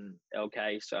and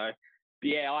LK. So, but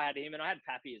yeah, I had him and I had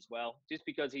Pappy as well, just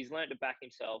because he's learned to back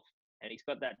himself and he's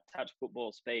got that touch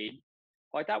football speed.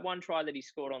 Like that one try that he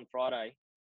scored on Friday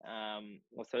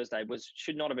or Thursday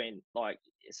should not have been, like,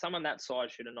 someone that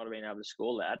size should have not have been able to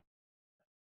score that.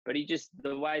 But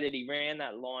the way that he ran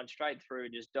that line straight through,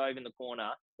 just dove in the corner,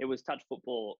 it was touch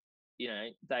football,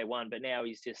 day one. But now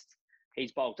he's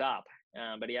bulked up,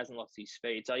 but he hasn't lost his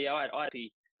speed. So yeah, I'd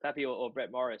be Pappy or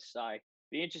Brett Morris. So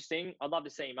be interesting. I'd love to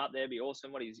see him up there. Be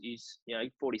awesome. He's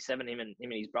 47, him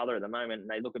and his brother at the moment, and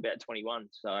they look about 21.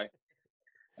 So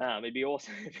it'd be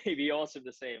awesome. It'd be awesome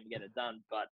to see him get it done.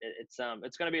 But it's going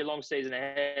to be a long season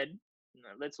ahead.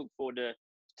 Let's look forward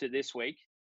to this week.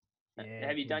 Yeah,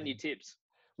 have you done your tips?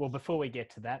 Well, before we get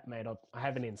to that, mate, I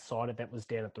have an insider that was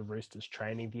down at the Roosters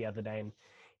training the other day, and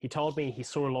he told me he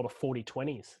saw a lot of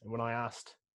 40-20s. And when I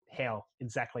asked how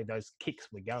exactly those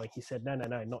kicks were going, he said, no,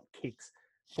 not kicks.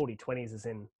 40-20s as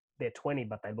in they're 20,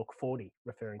 but they look 40,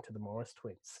 referring to the Morris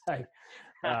twins. So,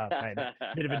 mate, a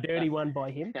bit of a dirty one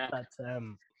by him, but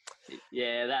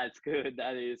yeah, that's good.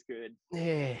 That is good.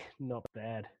 Yeah, not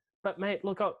bad. But mate,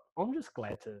 look, I'm just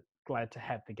glad to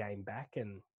have the game back,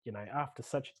 and after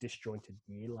such a disjointed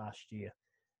year last year,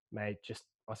 mate, just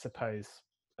I suppose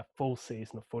a full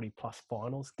season of footy plus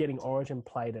finals, getting Origin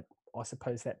played at I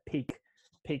suppose that peak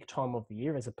time of the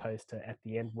year, as opposed to at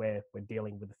the end where we're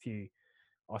dealing with a few,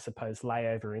 I suppose,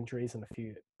 layover injuries and a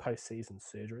few post-season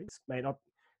surgeries. Mate,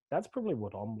 that's probably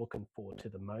what I'm looking forward to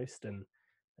the most, and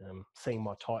seeing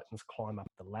my Titans climb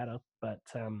up the ladder. But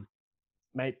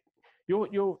mate,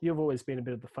 you've always been a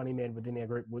bit of the funny man within our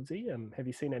group, Woodsy. Have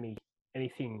you seen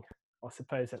anything, I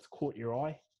suppose, that's caught your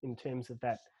eye in terms of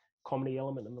that comedy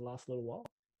element in the last little while?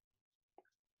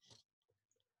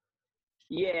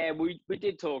 Yeah, we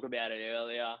did talk about it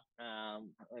earlier.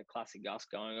 Classic Gus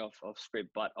going off script,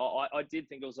 but I did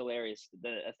think it was hilarious,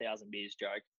 the 1,000 beers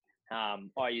joke.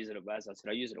 I use it, as I said,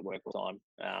 I use it at work all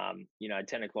the time.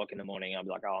 10 o'clock in the morning, I'm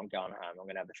like, I'm going home. I'm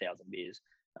going to have 1,000 beers.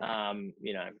 I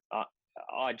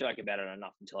joke about it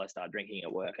enough until I start drinking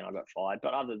at work and I got fired.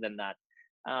 But other than that,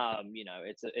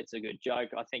 it's a good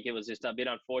joke. I think it was just a bit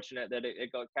unfortunate that it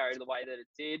got carried the way that it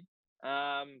did.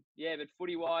 But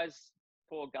footy wise,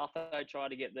 poor Gutho tried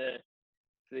to get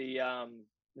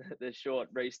the short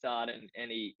restart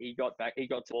and he got back. He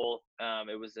got to ball.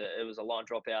 It was a line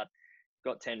dropout.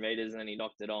 Got 10 meters and then he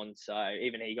knocked it on. So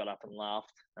even he got up and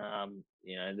laughed.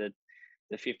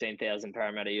 The 15,000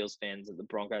 Parramatta Eels fans at the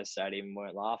Broncos Stadium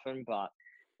weren't laughing, but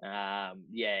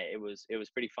it was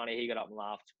pretty funny. He got up and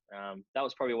laughed. That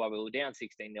was probably why we were down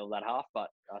 16-0 that half, but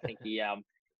I think he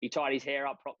tied his hair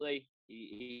up properly.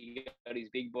 He got his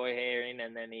big boy hair in,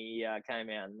 and then he came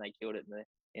out and they killed it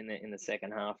in the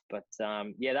second half. But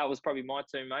that was probably my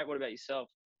two, mate. What about yourself?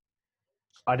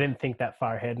 I didn't think that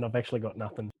far ahead, and I've actually got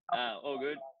nothing. All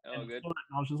good. I was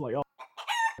just like, I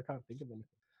can't think of anything.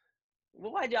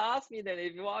 Well, why'd you ask me then?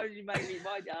 Why'd you ask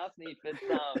me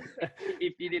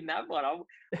if you didn't have one?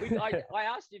 I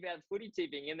asked you about footy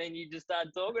tipping, and then you just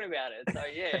started talking about it. So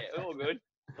yeah, all good.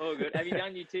 Have you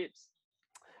done your tips?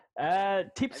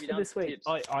 Tips for this week.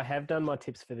 I have done my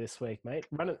tips for this week, mate.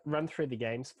 Run through the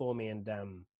games for me, and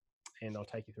I'll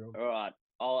take you through them. All right,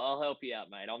 I'll help you out,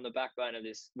 mate. I'm the backbone of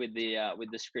this with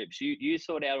the scripts. You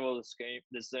sort out all the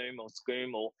Zoom or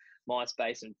Scoom or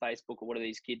MySpace and Facebook or what are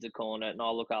these kids are calling it, and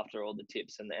I'll look after all the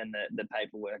tips and the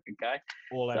paperwork. Okay.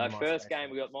 So first game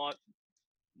we got my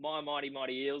mighty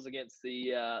Eels against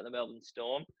the Melbourne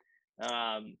Storm.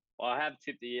 I have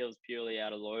tipped the Eels purely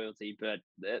out of loyalty, but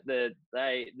the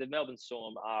Melbourne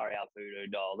Storm are our voodoo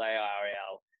doll. They are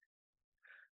our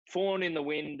thorn in the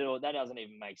wind, or that doesn't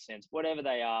even make sense. Whatever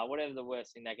they are, whatever the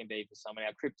worst thing they can be for someone,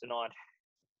 our kryptonite.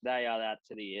 They are that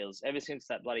to the Eels. Ever since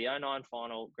that bloody 09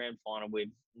 grand final,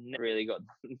 we've never really got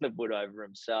the wood over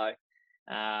them. So,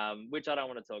 which I don't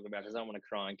want to talk about because I don't want to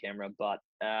cry on camera. But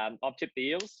I've tipped the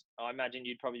Eels. I imagine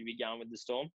you'd probably be going with the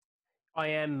Storm. I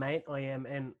am, mate. I am.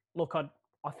 And look, I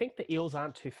think the Eels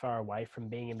aren't too far away from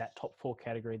being in that top four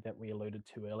category that we alluded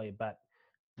to earlier. But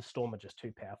the Storm are just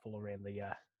too powerful around the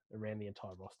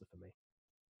entire roster for me.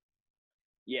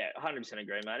 Yeah, 100%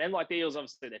 agree, mate. And like the Eels,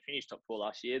 obviously, they finished top four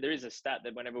last year. There is a stat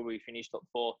that whenever we finish top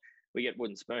four, we get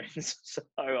wooden spoons. So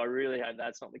I really hope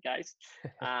that's not the case.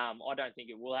 I don't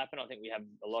think it will happen. I think we have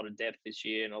a lot of depth this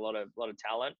year and a lot of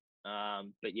talent.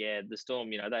 But yeah, the Storm,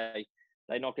 they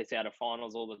knock us out of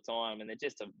finals all the time, and they're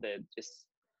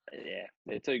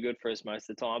too good for us most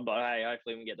of the time. But hey,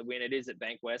 hopefully we can get the win. It is at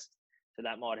Bankwest, so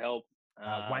that might help.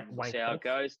 See how it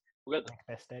goes. We've got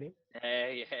Bankwest Stadium.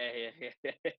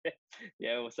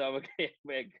 Yeah. Well, so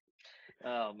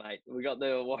Oh, mate, we got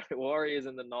the Warriors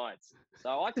and the Knights. So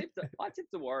I tipped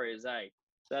the Warriors, eh?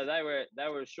 So they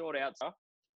were a short outside.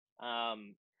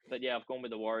 But yeah, I've gone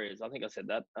with the Warriors. I think I said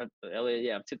that earlier.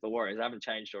 Yeah, I've tipped the Warriors. I haven't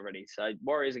changed already. So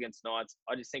Warriors against Knights.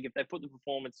 I just think if they put the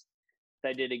performance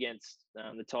they did against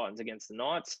the Titans against the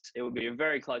Knights, it would be a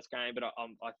very close game. But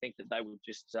I think that they would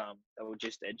just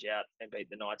edge out and beat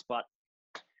the Knights. But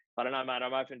I don't know, mate.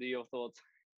 I'm open to your thoughts.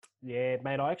 Yeah,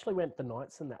 mate, I actually went the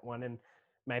Knights in that one, and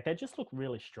mate, they just look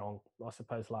really strong. I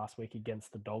suppose last week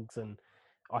against the Dogs, and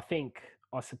I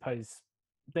suppose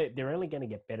they're only going to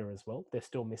get better as well. They're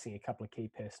still missing a couple of key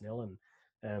personnel,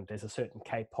 and there's a certain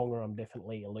K Ponga I'm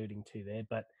definitely alluding to there.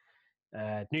 But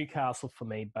Newcastle for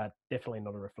me, but definitely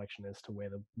not a reflection as to where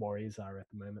the Warriors are at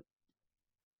the moment.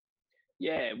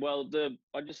 Yeah, well,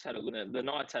 I just had a look at it. The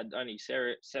Knights had only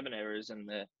 7 errors, and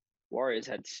the Warriors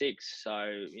had 6.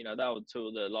 So they were two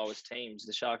of the lowest teams.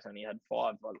 The Sharks only had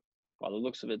 5 by the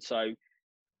looks of it. So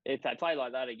if they play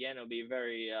like that again, it'll be a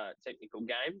very technical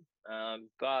game.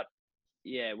 But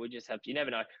yeah, we just have to. You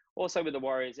never know. Also with the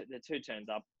Warriors, they're 2 turns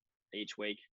up each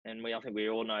week, and I think we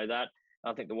all know that.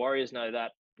 I think the Warriors know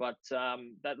that. But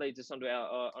that leads us onto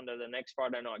the next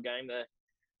Friday night game, the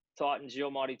Titans, your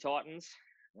mighty Titans,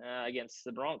 against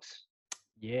the Bronx.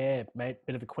 Yeah, mate,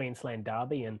 bit of a Queensland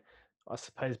derby, and I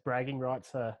suppose bragging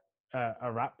rights are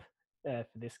up for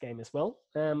this game as well.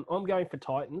 I'm going for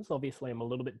Titans. Obviously, I'm a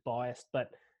little bit biased,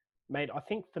 but mate, I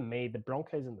think for me, the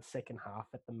Broncos in the second half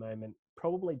at the moment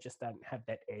probably just don't have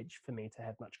that edge for me to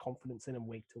have much confidence in them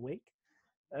week to week.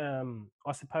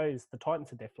 I suppose the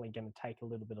Titans are definitely going to take a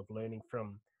little bit of learning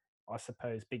from, I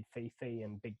suppose, Big Fifi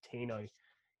and Big Tino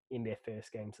in their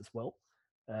first games as well.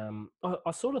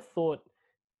 I sort of thought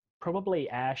probably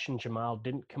Ash and Jamal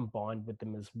didn't combine with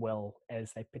them as well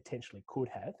as they potentially could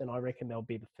have, and I reckon they'll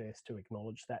be the first to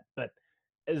acknowledge that. But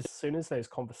as soon as those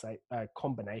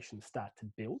combinations start to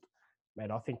build,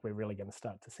 mate, I think we're really going to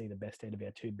start to see the best out of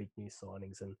our 2 big new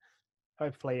signings, and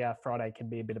hopefully Friday can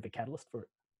be a bit of a catalyst for it.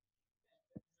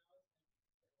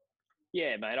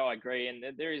 Yeah, mate, I agree. And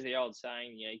there is the old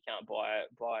saying, you can't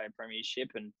buy a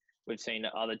premiership, and we've seen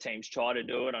other teams try to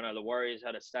do it. I know the Warriors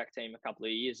had a stack team a couple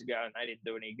of years ago, and they didn't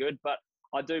do any good. But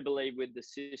I do believe with the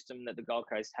system that the Gold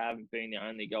Coast have, being the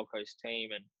only Gold Coast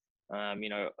team, and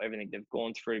everything they've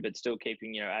gone through, but still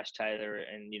keeping Ash Taylor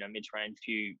and Mitch Rain,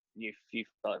 few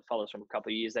fellas from a couple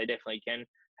of years, they definitely can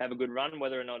have a good run.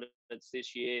 Whether or not it's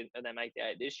this year and they make the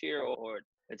 8 this year, or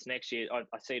it's next year, I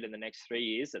see it in the next 3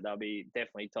 years that they'll be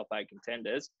definitely top 8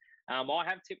 contenders. I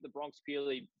have tipped the Bronx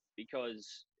purely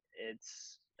because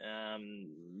it's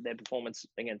their performance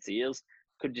against the Eels.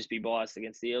 Could just be biased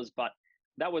against the Eels, but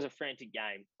that was a frantic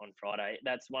game on Friday.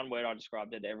 That's one word I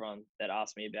described it to everyone that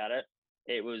asked me about it.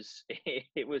 It was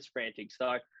frantic.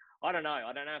 So I don't know.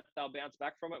 I don't know if they'll bounce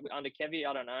back from it under Kevy.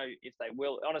 I don't know if they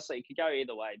will. Honestly, it could go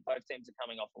either way. Both teams are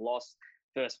coming off a loss,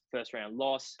 first round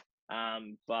loss.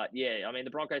 But yeah, I mean,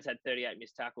 the Broncos had 38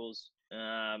 missed tackles.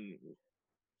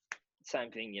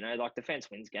 Same thing, like defense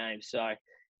wins games. So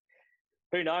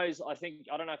who knows? I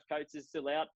don't know if Coates is still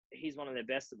out. He's one of their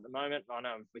best at the moment. I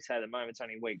know we say at the moment it's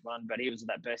only week 1, but he was at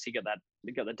that best. He got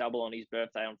the double on his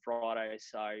birthday on Friday.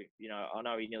 So, I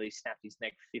know he nearly snapped his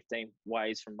neck 15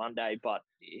 ways from Monday, but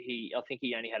I think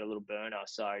he only had a little burner.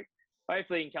 So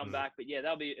hopefully he can come back. But yeah,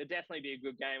 it'll definitely be a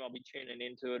good game. I'll be tuning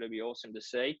into it. It'll be awesome to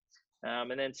see.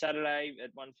 And then Saturday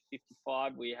at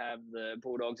 1:55, we have the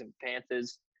Bulldogs and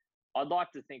Panthers. I'd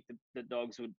like to think that the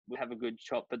Dogs would have a good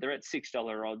shot, but they're at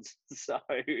 $6 odds. So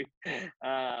I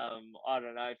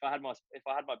don't know. If I had my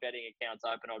betting accounts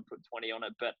open, I'd put 20 on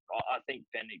it. But I think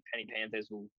Penny Panthers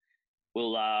will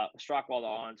strike while the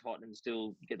iron's hot and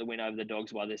still get the win over the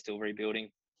Dogs while they're still rebuilding.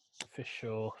 For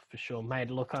sure,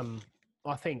 mate. Look,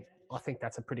 I think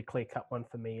that's a pretty clear cut one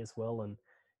for me as well, and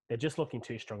they're just looking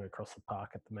too strong across the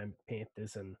park at the moment,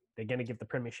 Panthers, and they're going to give the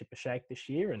premiership a shake this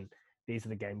year, and these are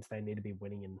the games they need to be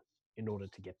winning in order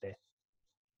to get there.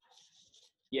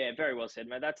 Yeah, very well said,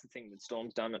 mate. That's the thing that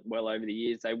Storm's done well over the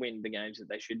years. They win the games that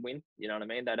they should win. You know what I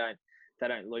mean? They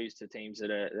don't lose to teams that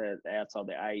are outside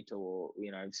the 8 or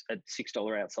at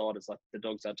 $6 outsiders like the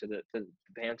Dogs are to the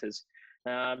Panthers.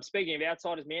 Speaking of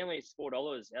outsiders, Manly is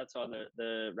 $4 outside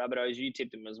the Rabbitohs. You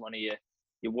tipped them as one of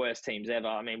your worst teams ever.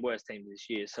 I mean, worst teams this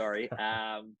year. Sorry,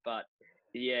 but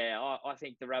yeah, I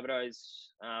think the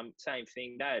Rabbitohs, same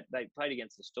thing. They played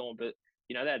against the Storm, but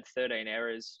they had 13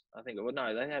 errors. I think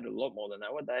they had a lot more than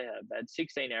that. What they had? They had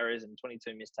 16 errors and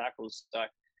 22 missed tackles. So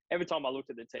every time I looked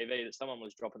at the TV, that someone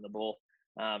was dropping the ball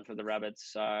for the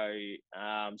Rabbits. So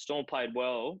Storm played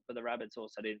well, but the Rabbits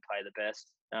also didn't play the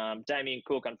best. Damien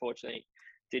Cook, unfortunately,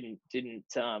 didn't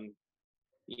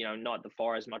not the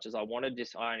fire as much as I wanted.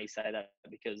 I only say that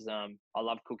because I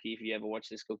love Cookie. If you ever watch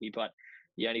this, Cookie, but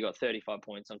you only got 35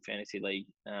 points on fantasy league,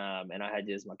 and I had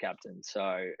you as my captain,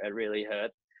 so it really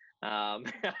hurt. Ryan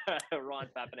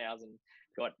Pappenhausen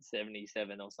got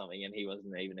 77 or something, and he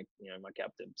wasn't even my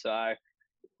captain. So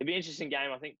it'd be an interesting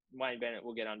game. I think Wayne Bennett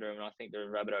will get under him, and I think the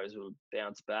Rabbitohs will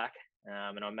bounce back.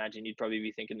 And I imagine you'd probably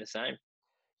be thinking the same.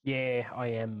 Yeah, I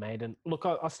am, mate. And look,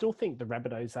 I still think the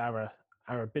Rabbitohs are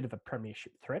a bit of a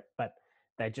premiership threat, but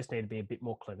they just need to be a bit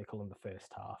more clinical in the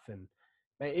first half. And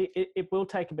it will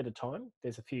take a bit of time.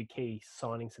 There's a few key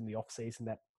signings in the off-season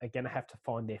that are going to have to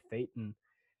find their feet.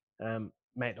 And,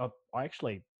 mate, I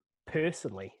actually,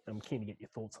 personally, I'm keen to get your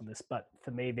thoughts on this, but for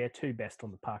me, their two best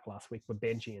on the park last week were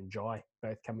Benji and Jai,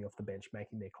 both coming off the bench,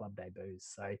 making their club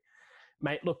debuts. So,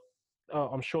 mate, look,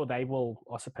 I'm sure they will,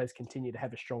 I suppose, continue to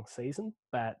have a strong season,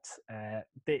 but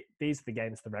these are the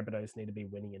games the Rabbitohs need to be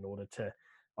winning in order to,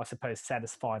 I suppose,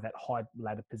 satisfy that high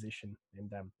ladder position, and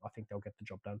I think they'll get the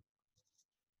job done.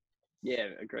 Yeah,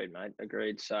 agreed, mate.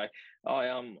 Agreed. So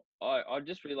I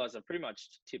just realised I pretty much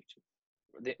tipped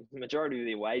the majority of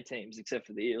the away teams except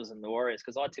for the Eels and the Warriors,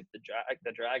 because I tipped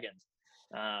the Dragons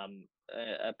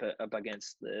up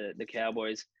against the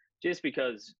Cowboys, just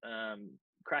because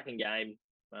cracking game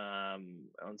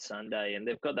on Sunday, and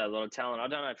they've got that lot of talent. I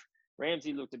don't know if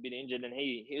Ramsey looked a bit injured, and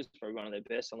he was probably one of their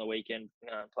best on the weekend,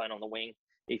 playing on the wing.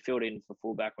 He filled in for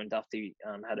fullback when Dufty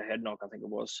had a head knock, I think it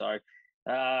was. So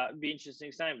it'd be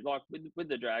interesting. Same like with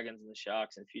the Dragons and the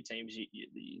Sharks and a few teams,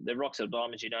 the Rocks or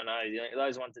Diamonds, you don't know.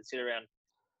 Those ones that sit around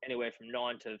anywhere from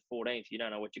 9th to 14th, you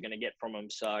don't know what you're going to get from them.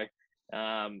 So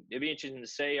it'd be interesting to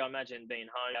see. I imagine being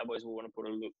home, Cowboys will want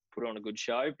to put on a good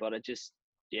show, but it just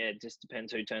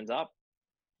depends who turns up.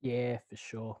 Yeah, for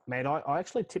sure. Mate, I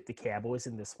actually tipped the Cowboys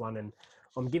in this one, and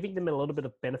I'm giving them a little bit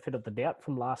of benefit of the doubt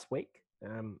from last week.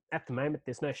 At the moment,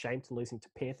 there's no shame to losing to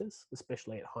Panthers,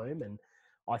 especially at home, and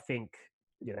I think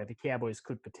the Cowboys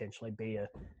could potentially be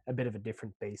a bit of a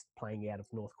different beast playing out of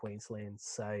North Queensland.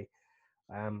 So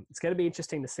it's going to be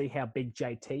interesting to see how big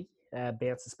JT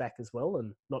bounces back as well,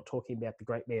 and not talking about the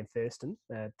great man Thurston,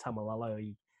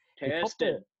 Tamalolo.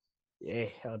 Thurston.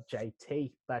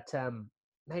 JT. But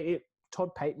mate,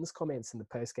 Todd Payton's comments in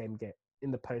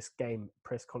the post-game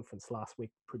press conference last week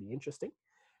pretty interesting.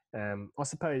 I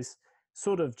suppose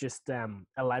sort of just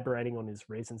elaborating on his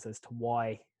reasons as to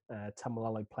why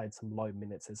Tamalolo played some low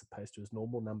minutes as opposed to his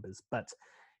normal numbers. But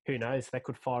who knows? That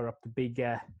could fire up the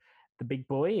big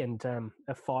boy, and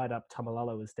a fired up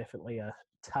Tamalolo is definitely a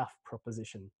tough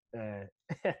proposition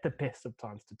at the best of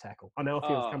times to tackle. I know if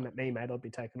he was coming at me, mate, I'd be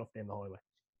taken off down the highway.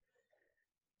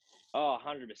 Oh,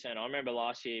 100%. I remember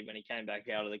last year when he came back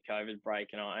out of the COVID break,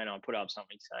 and I put up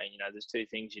something saying, there's two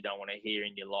things you don't want to hear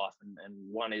in your life. And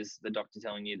one is the doctor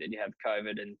telling you that you have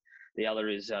COVID, and the other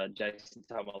is Jason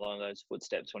Tamalolo's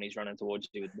footsteps when he's running towards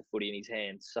you with the footy in his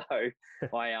hand. So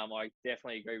I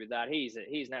definitely agree with that. He's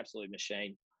an absolute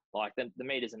machine. Like the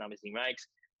meters and numbers he makes,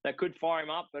 that could fire him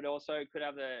up, but also could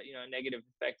have a negative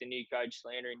effect. A new coach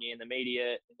slandering you in the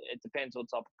media. It depends what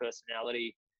type of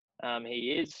personality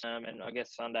he is, and I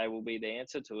guess Sunday will be the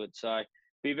answer to it. So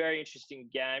be a very interesting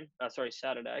game.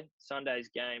 Saturday. Sunday's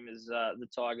game is the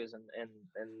Tigers and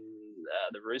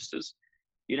the Roosters.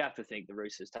 You'd have to think the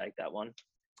Roosters take that one.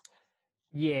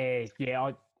 Yeah,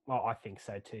 I think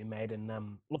so too, mate. And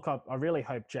look, I really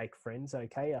hope Jake Friend's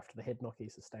okay after the head knock he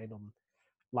sustained on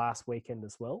last weekend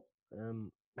as well.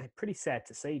 Mate, pretty sad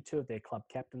to see two of their club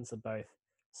captains are both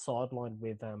sidelined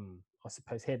with, I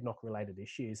suppose, head knock related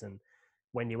issues. And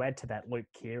when you add to that Luke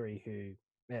Keary, who,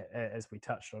 as we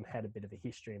touched on, had a bit of a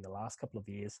history in the last couple of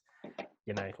years,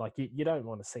 you don't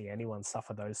want to see anyone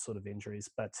suffer those sort of injuries.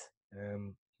 But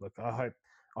look, I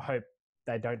hope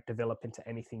they don't develop into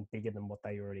anything bigger than what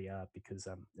they already are, because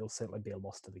it'll certainly be a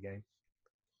loss to the game.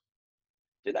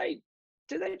 Do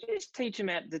they just teach them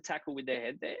how to tackle with their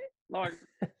head there? Like,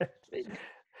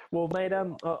 well, mate, I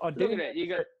do. Look at it. You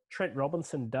got Trent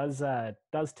Robinson does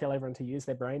tell everyone to use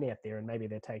their brain out there, and maybe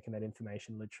they're taking that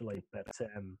information literally. But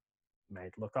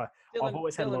mate, look, I've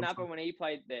always had a lot of Napper when he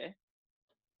played there.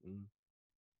 Mm.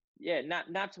 Yeah,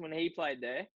 Naps when he played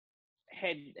there,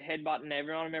 head button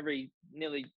everyone. I remember he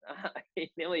nearly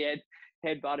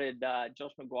head butted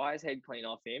Josh Maguire's head clean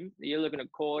off him. You're looking at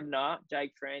Cordner,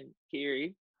 Jake Friend,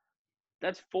 Keary.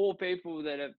 That's four people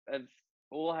that have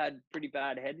all had pretty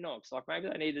bad head knocks. Like, maybe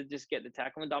they need to just get the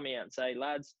tackling dummy out and say,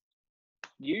 lads,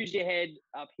 use your head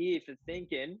up here for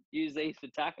thinking, use these for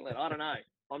tackling. I don't know.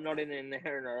 I'm not in the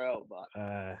NRL,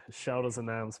 but shoulders and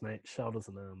arms, mate. Shoulders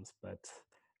and arms. But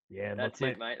yeah, that's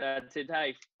it, mate. That's it.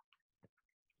 Hey.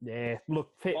 Yeah, look,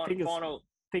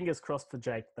 fingers crossed for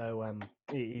Jake though.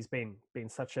 He's been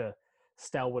such a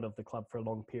stalwart of the club for a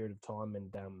long period of time,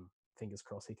 and fingers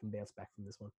crossed he can bounce back from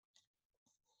this one.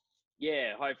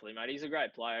 Yeah, hopefully, mate. He's a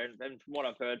great player, and from what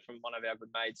I've heard from one of our good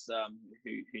mates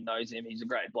who knows him, he's a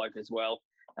great bloke as well.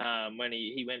 When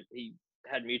he went, he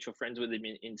had mutual friends with him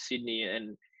in Sydney,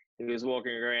 and he was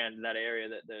walking around that area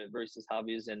that the Roosters hub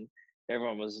is, and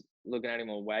everyone was looking at him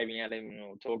or waving at him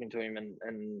or talking to him,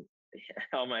 and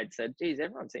our mate said, "Geez,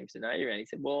 everyone seems to know you." And he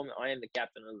said, "Well, I am the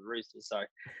captain of the Roosters, so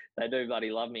they do bloody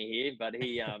love me here." But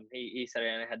he sat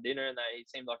down and had dinner, and he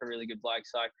seemed like a really good bloke.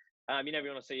 So you never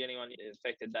want to see anyone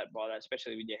affected by that,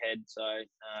 especially with your head. So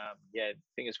yeah,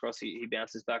 fingers crossed he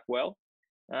bounces back well.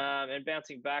 And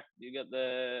bouncing back, you got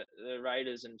the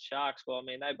Raiders and Sharks. Well, I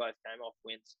mean, they both came off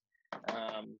wins,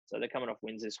 so they're coming off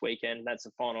wins this weekend. That's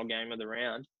the final game of the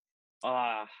round.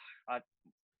 I'd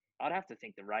have to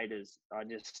think the Raiders. I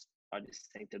just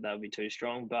think that they'll be too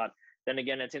strong. But then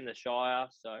again, it's in the Shire,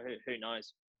 so who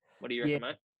knows? What do you reckon,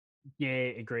 mate?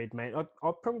 Yeah, agreed, mate.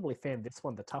 I probably found this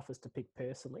one the toughest to pick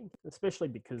personally, especially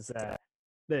because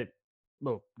the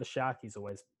Sharkies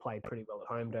always play pretty well at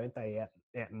home, don't they, out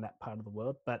in that part of the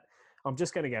world? But I'm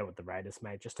just going to go with the Raiders,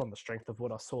 mate, just on the strength of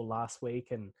what I saw last week,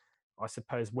 and I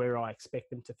suppose where I expect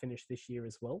them to finish this year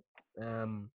as well.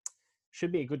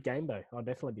 Should be a good game, though. I'll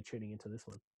definitely be tuning into this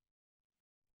one.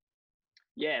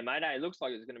 Yeah, mate. Hey, it looks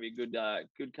like it's going to be a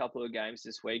good couple of games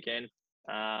this weekend.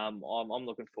 I'm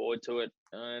looking forward to it,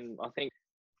 and I think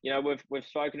we've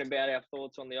spoken about our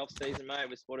thoughts on the off season, mate.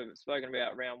 We've sort of spoken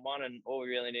about round one, and all we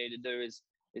really need to do is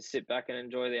sit back and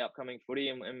enjoy the upcoming footy,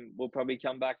 and we'll probably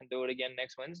come back and do it again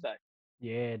next Wednesday.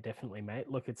 Yeah, definitely, mate.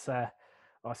 Look, it's I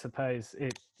suppose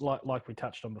it like we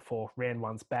touched on before. Round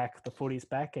one's back, the footy's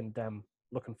back, and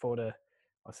looking forward to,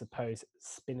 I suppose,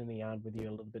 spinning the yarn with you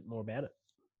a little bit more about it.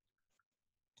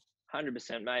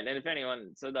 100%, mate. And if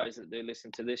anyone, so those that do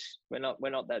listen to this, we're not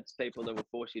that people that will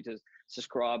force you to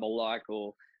subscribe or like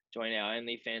or join our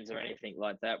OnlyFans or anything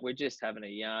like that. We're just having a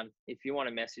yarn. If you want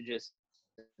to message us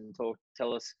and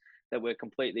tell us that we're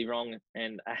completely wrong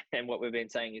and what we've been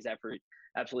saying is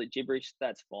absolute gibberish,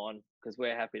 that's fine, because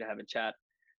we're happy to have a chat.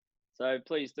 So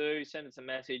please do send us a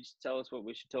message. Tell us what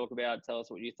we should talk about. Tell us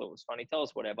what you thought was funny. Tell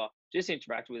us whatever. Just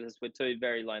interact with us. We're two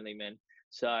very lonely men.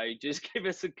 So just give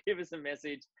us a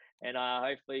message, and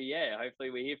hopefully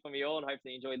we hear from you all, and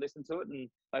hopefully you enjoy listening to it, and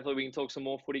hopefully we can talk some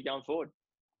more footy going forward.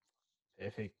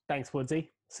 Perfect. Thanks, Woodsy.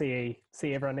 See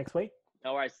you everyone next week.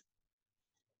 No worries.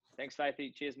 Thanks,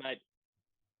 Faithy. Cheers, mate.